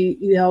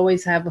 you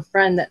always have a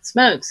friend that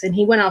smokes, and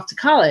he went off to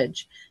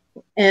college.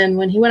 And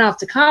when he went off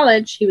to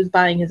college, he was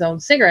buying his own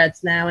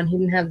cigarettes now, and he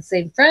didn't have the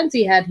same friends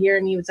he had here,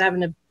 and he was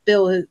having to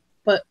do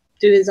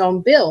his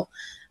own bill.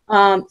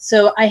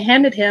 So I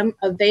handed him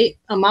a vape,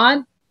 a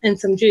mod, and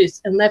some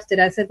juice and left it.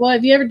 I said, well,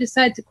 if you ever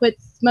decide to quit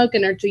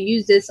smoking or to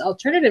use this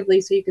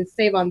alternatively so you can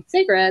save on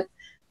cigarettes,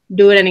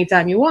 do it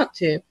anytime you want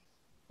to.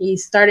 He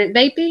started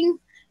vaping.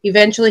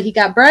 Eventually he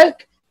got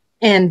broke,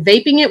 and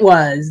vaping it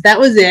was. That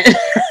was it.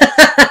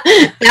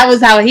 That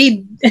was how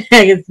he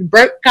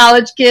broke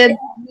college kid.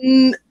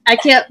 I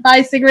can't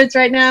buy cigarettes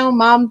right now.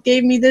 Mom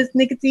gave me this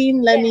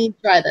nicotine. Let me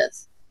try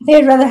this.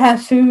 They'd rather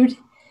have food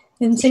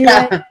than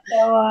cigarettes.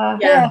 So,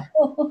 yeah.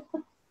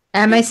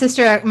 And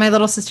my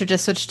little sister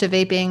just switched to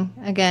vaping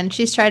again.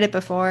 She's tried it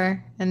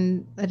before,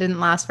 and it didn't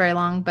last very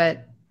long,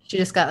 but she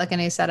just got like a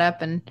new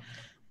setup, and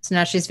so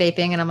now she's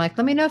vaping, and I'm like,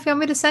 let me know if you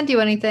want me to send you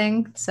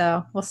anything.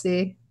 So we'll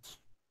see.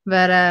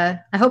 But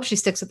I hope she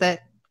sticks with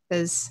it,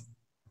 because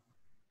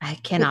I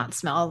cannot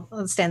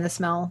stand the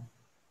smell.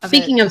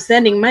 Speaking of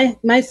sending,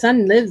 my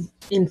son lives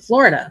in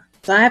Florida,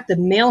 so I have to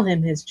mail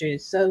him his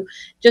juice. So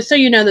just so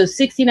you know, those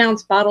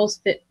 16-ounce bottles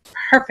fit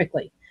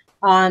perfectly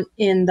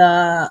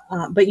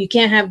but you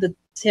can't have the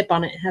tip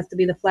on it. It has to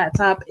be the flat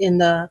top in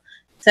the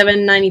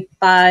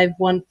 $7.95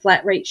 one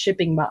flat rate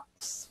shipping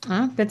box.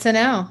 Oh, good to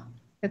know.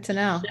 Good to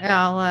know.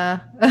 Yeah,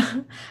 I'll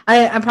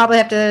I probably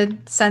have to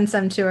send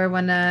some to her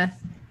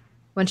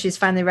when she's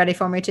finally ready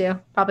for me to.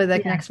 Probably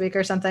next week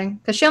or something.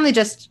 Because she only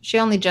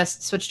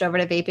just switched over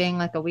to vaping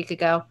like a week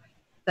ago.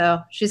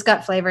 So she's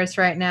got flavors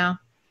right now.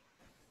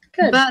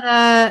 Good.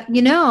 But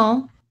you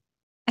know,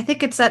 I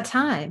think it's that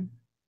time.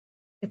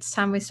 It's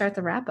time we start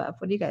the wrap up.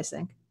 What do you guys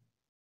think?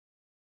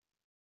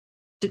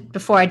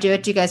 Before I do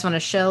it, do you guys want to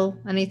shill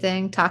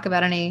anything? Talk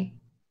about any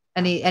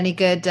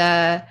good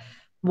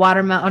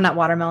watermelon? Oh, not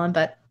watermelon,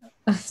 but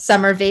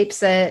summer vapes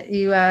that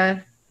you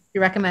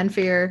recommend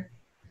for your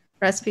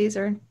recipes?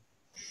 Or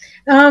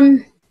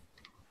I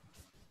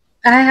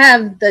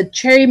have the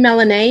cherry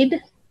melonade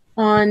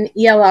on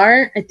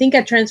ELR. I think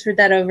I transferred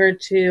that over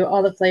to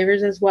all the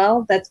flavors as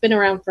well. That's been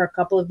around for a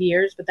couple of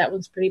years, but that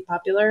one's pretty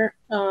popular.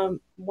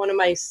 One of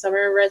my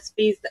summer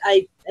recipes,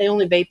 I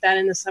only vape that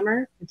in the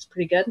summer. It's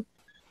pretty good.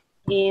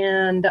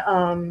 And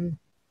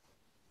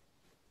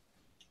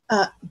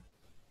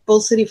Bull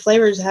City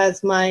Flavors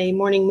has my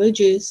morning mood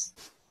juice.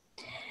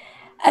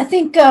 I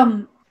think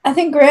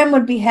Graham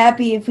would be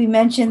happy if we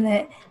mentioned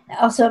that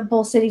also at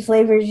Bull City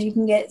Flavors you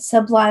can get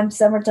Sublime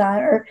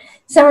Summertime or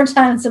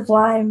Summertime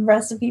Sublime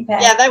recipe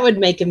pack. Yeah, that would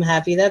make him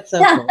happy. That's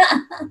so cool.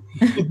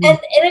 and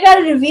I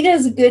got it. Vita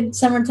is a good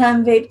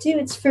summertime vape too.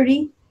 It's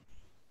fruity.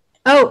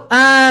 Oh,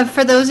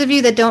 for those of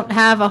you that don't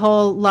have a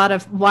whole lot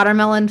of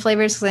watermelon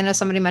flavors, because I know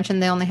somebody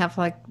mentioned they only have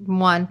like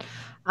one.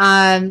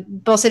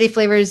 Bull City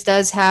Flavors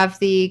does have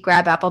the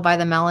Grab Apple by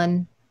the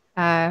Melon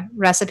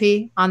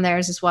recipe on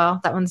theirs as well.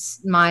 That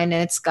one's mine,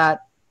 and it's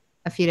got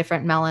a few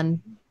different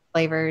melon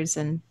flavors,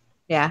 and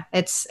yeah,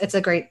 it's a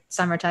great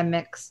summertime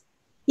mix.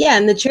 Yeah,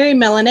 and the cherry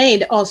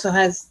melonade also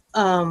has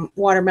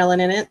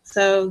watermelon in it,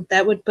 so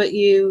that would put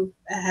you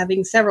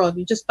having several if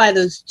you just buy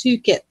those 2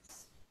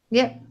 kits.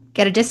 Yeah,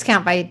 get a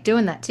discount by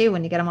doing that too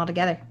when you get them all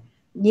together.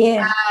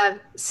 Yeah.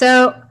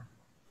 So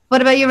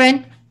what about you,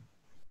 Rin?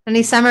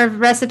 Any summer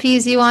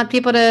recipes you want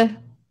people to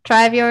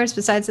try of yours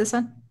besides this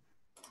one?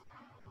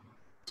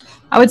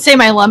 I would say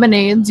my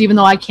lemonades, even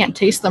though I can't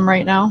taste them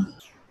right now.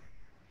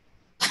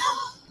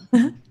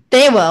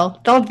 They will.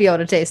 They'll be able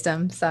to taste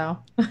them. So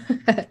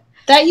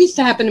that used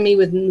to happen to me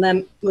with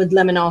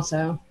lemon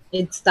also.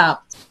 It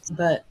stopped,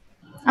 but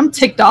I'm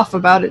ticked off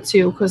about it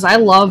too because I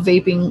love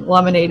vaping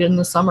lemonade in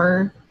the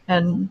summer,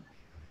 and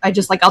I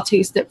just I'll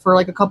taste it for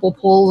like a couple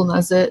pulls and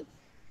that's it.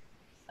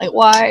 Like,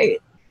 why?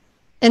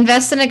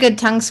 Invest in a good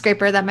tongue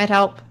scraper. That might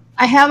help.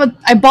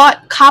 I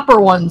bought copper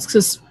ones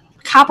because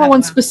copper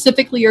ones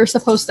specifically are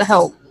supposed to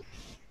help.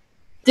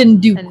 Didn't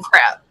do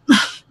crap.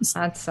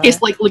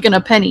 Tastes like licking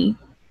a penny.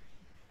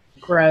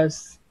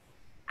 Gross.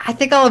 I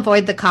think I'll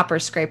avoid the copper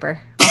scraper.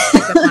 I'll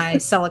stick with my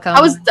silicone.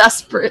 I was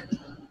desperate.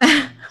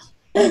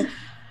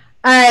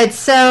 All right,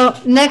 so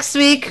next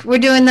week we're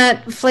doing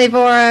that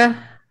Flavora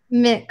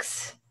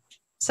mix.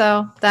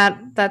 So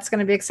that's going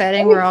to be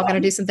exciting. We're all going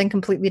to do something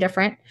completely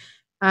different.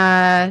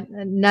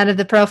 None of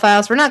the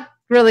profiles. We're not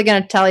really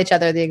going to tell each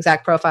other the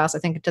exact profiles, I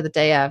think, until the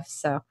day of.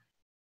 So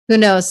who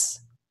knows?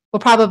 We'll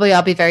probably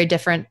all be very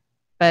different,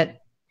 but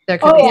there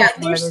could be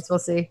similarities. We'll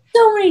see.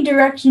 So many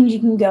directions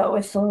you can go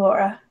with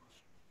Flavora.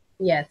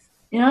 Yes.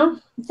 You know,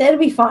 that'll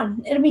be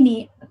fun. It'll be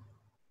neat.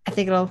 I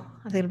think it'll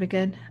be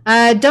good.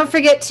 Don't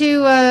forget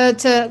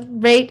to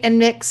rate and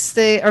mix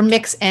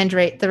and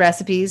rate the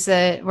recipes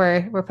that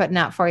we're putting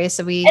out for you,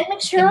 so we and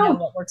mix your own. Know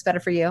what works better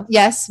for you.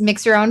 Yes,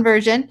 mix your own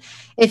version.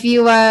 If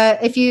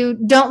you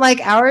don't like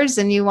ours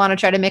and you want to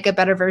try to make a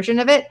better version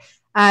of it,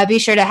 be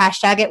sure to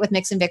hashtag it with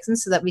MIXINVIXENS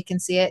so that we can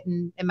see it,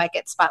 and it might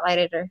get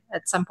spotlighted, or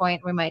at some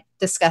point we might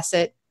discuss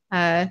it,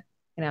 and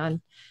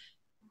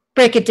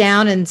break it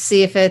down and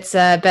see if it's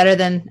better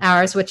than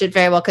ours, which it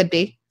very well could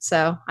be.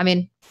 So, I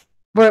mean,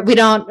 we're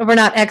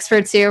not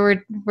experts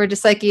here. We're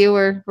just like you.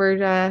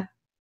 We're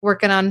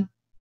working on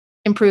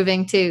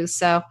improving too.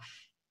 So,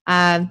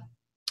 try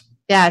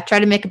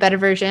to make a better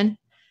version.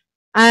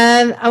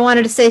 I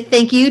wanted to say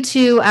thank you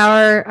to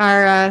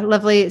our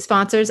lovely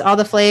sponsors, All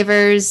the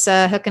Flavors,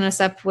 hooking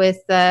us up with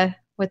the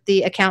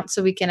account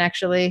so we can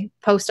actually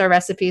post our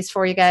recipes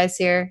for you guys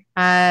here.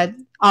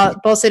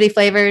 Bull City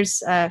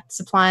Flavors,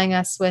 supplying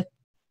us with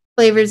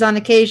flavors on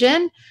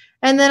occasion.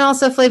 And then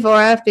also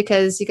Flavora,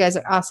 because you guys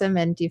are awesome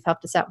and you've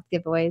helped us out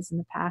with giveaways in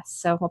the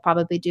past. So we'll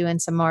probably be doing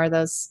some more of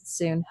those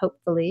soon,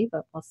 hopefully,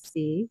 but we'll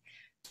see.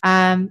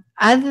 Other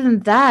than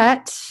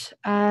that,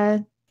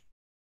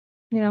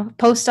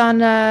 post on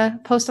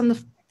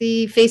the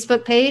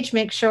Facebook page.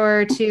 Make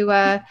sure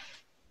to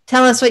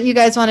tell us what you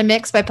guys want to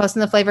mix by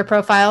posting the flavor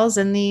profiles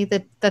in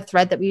the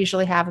thread that we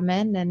usually have them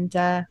in, and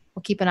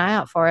we'll keep an eye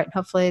out for it.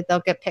 Hopefully they'll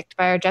get picked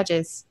by our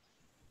judges.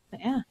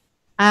 But yeah.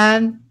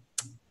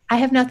 I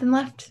have nothing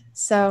left,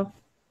 so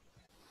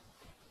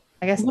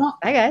I guess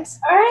bye, guys.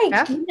 All right.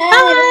 Yeah. Good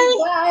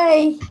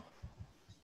night. Bye.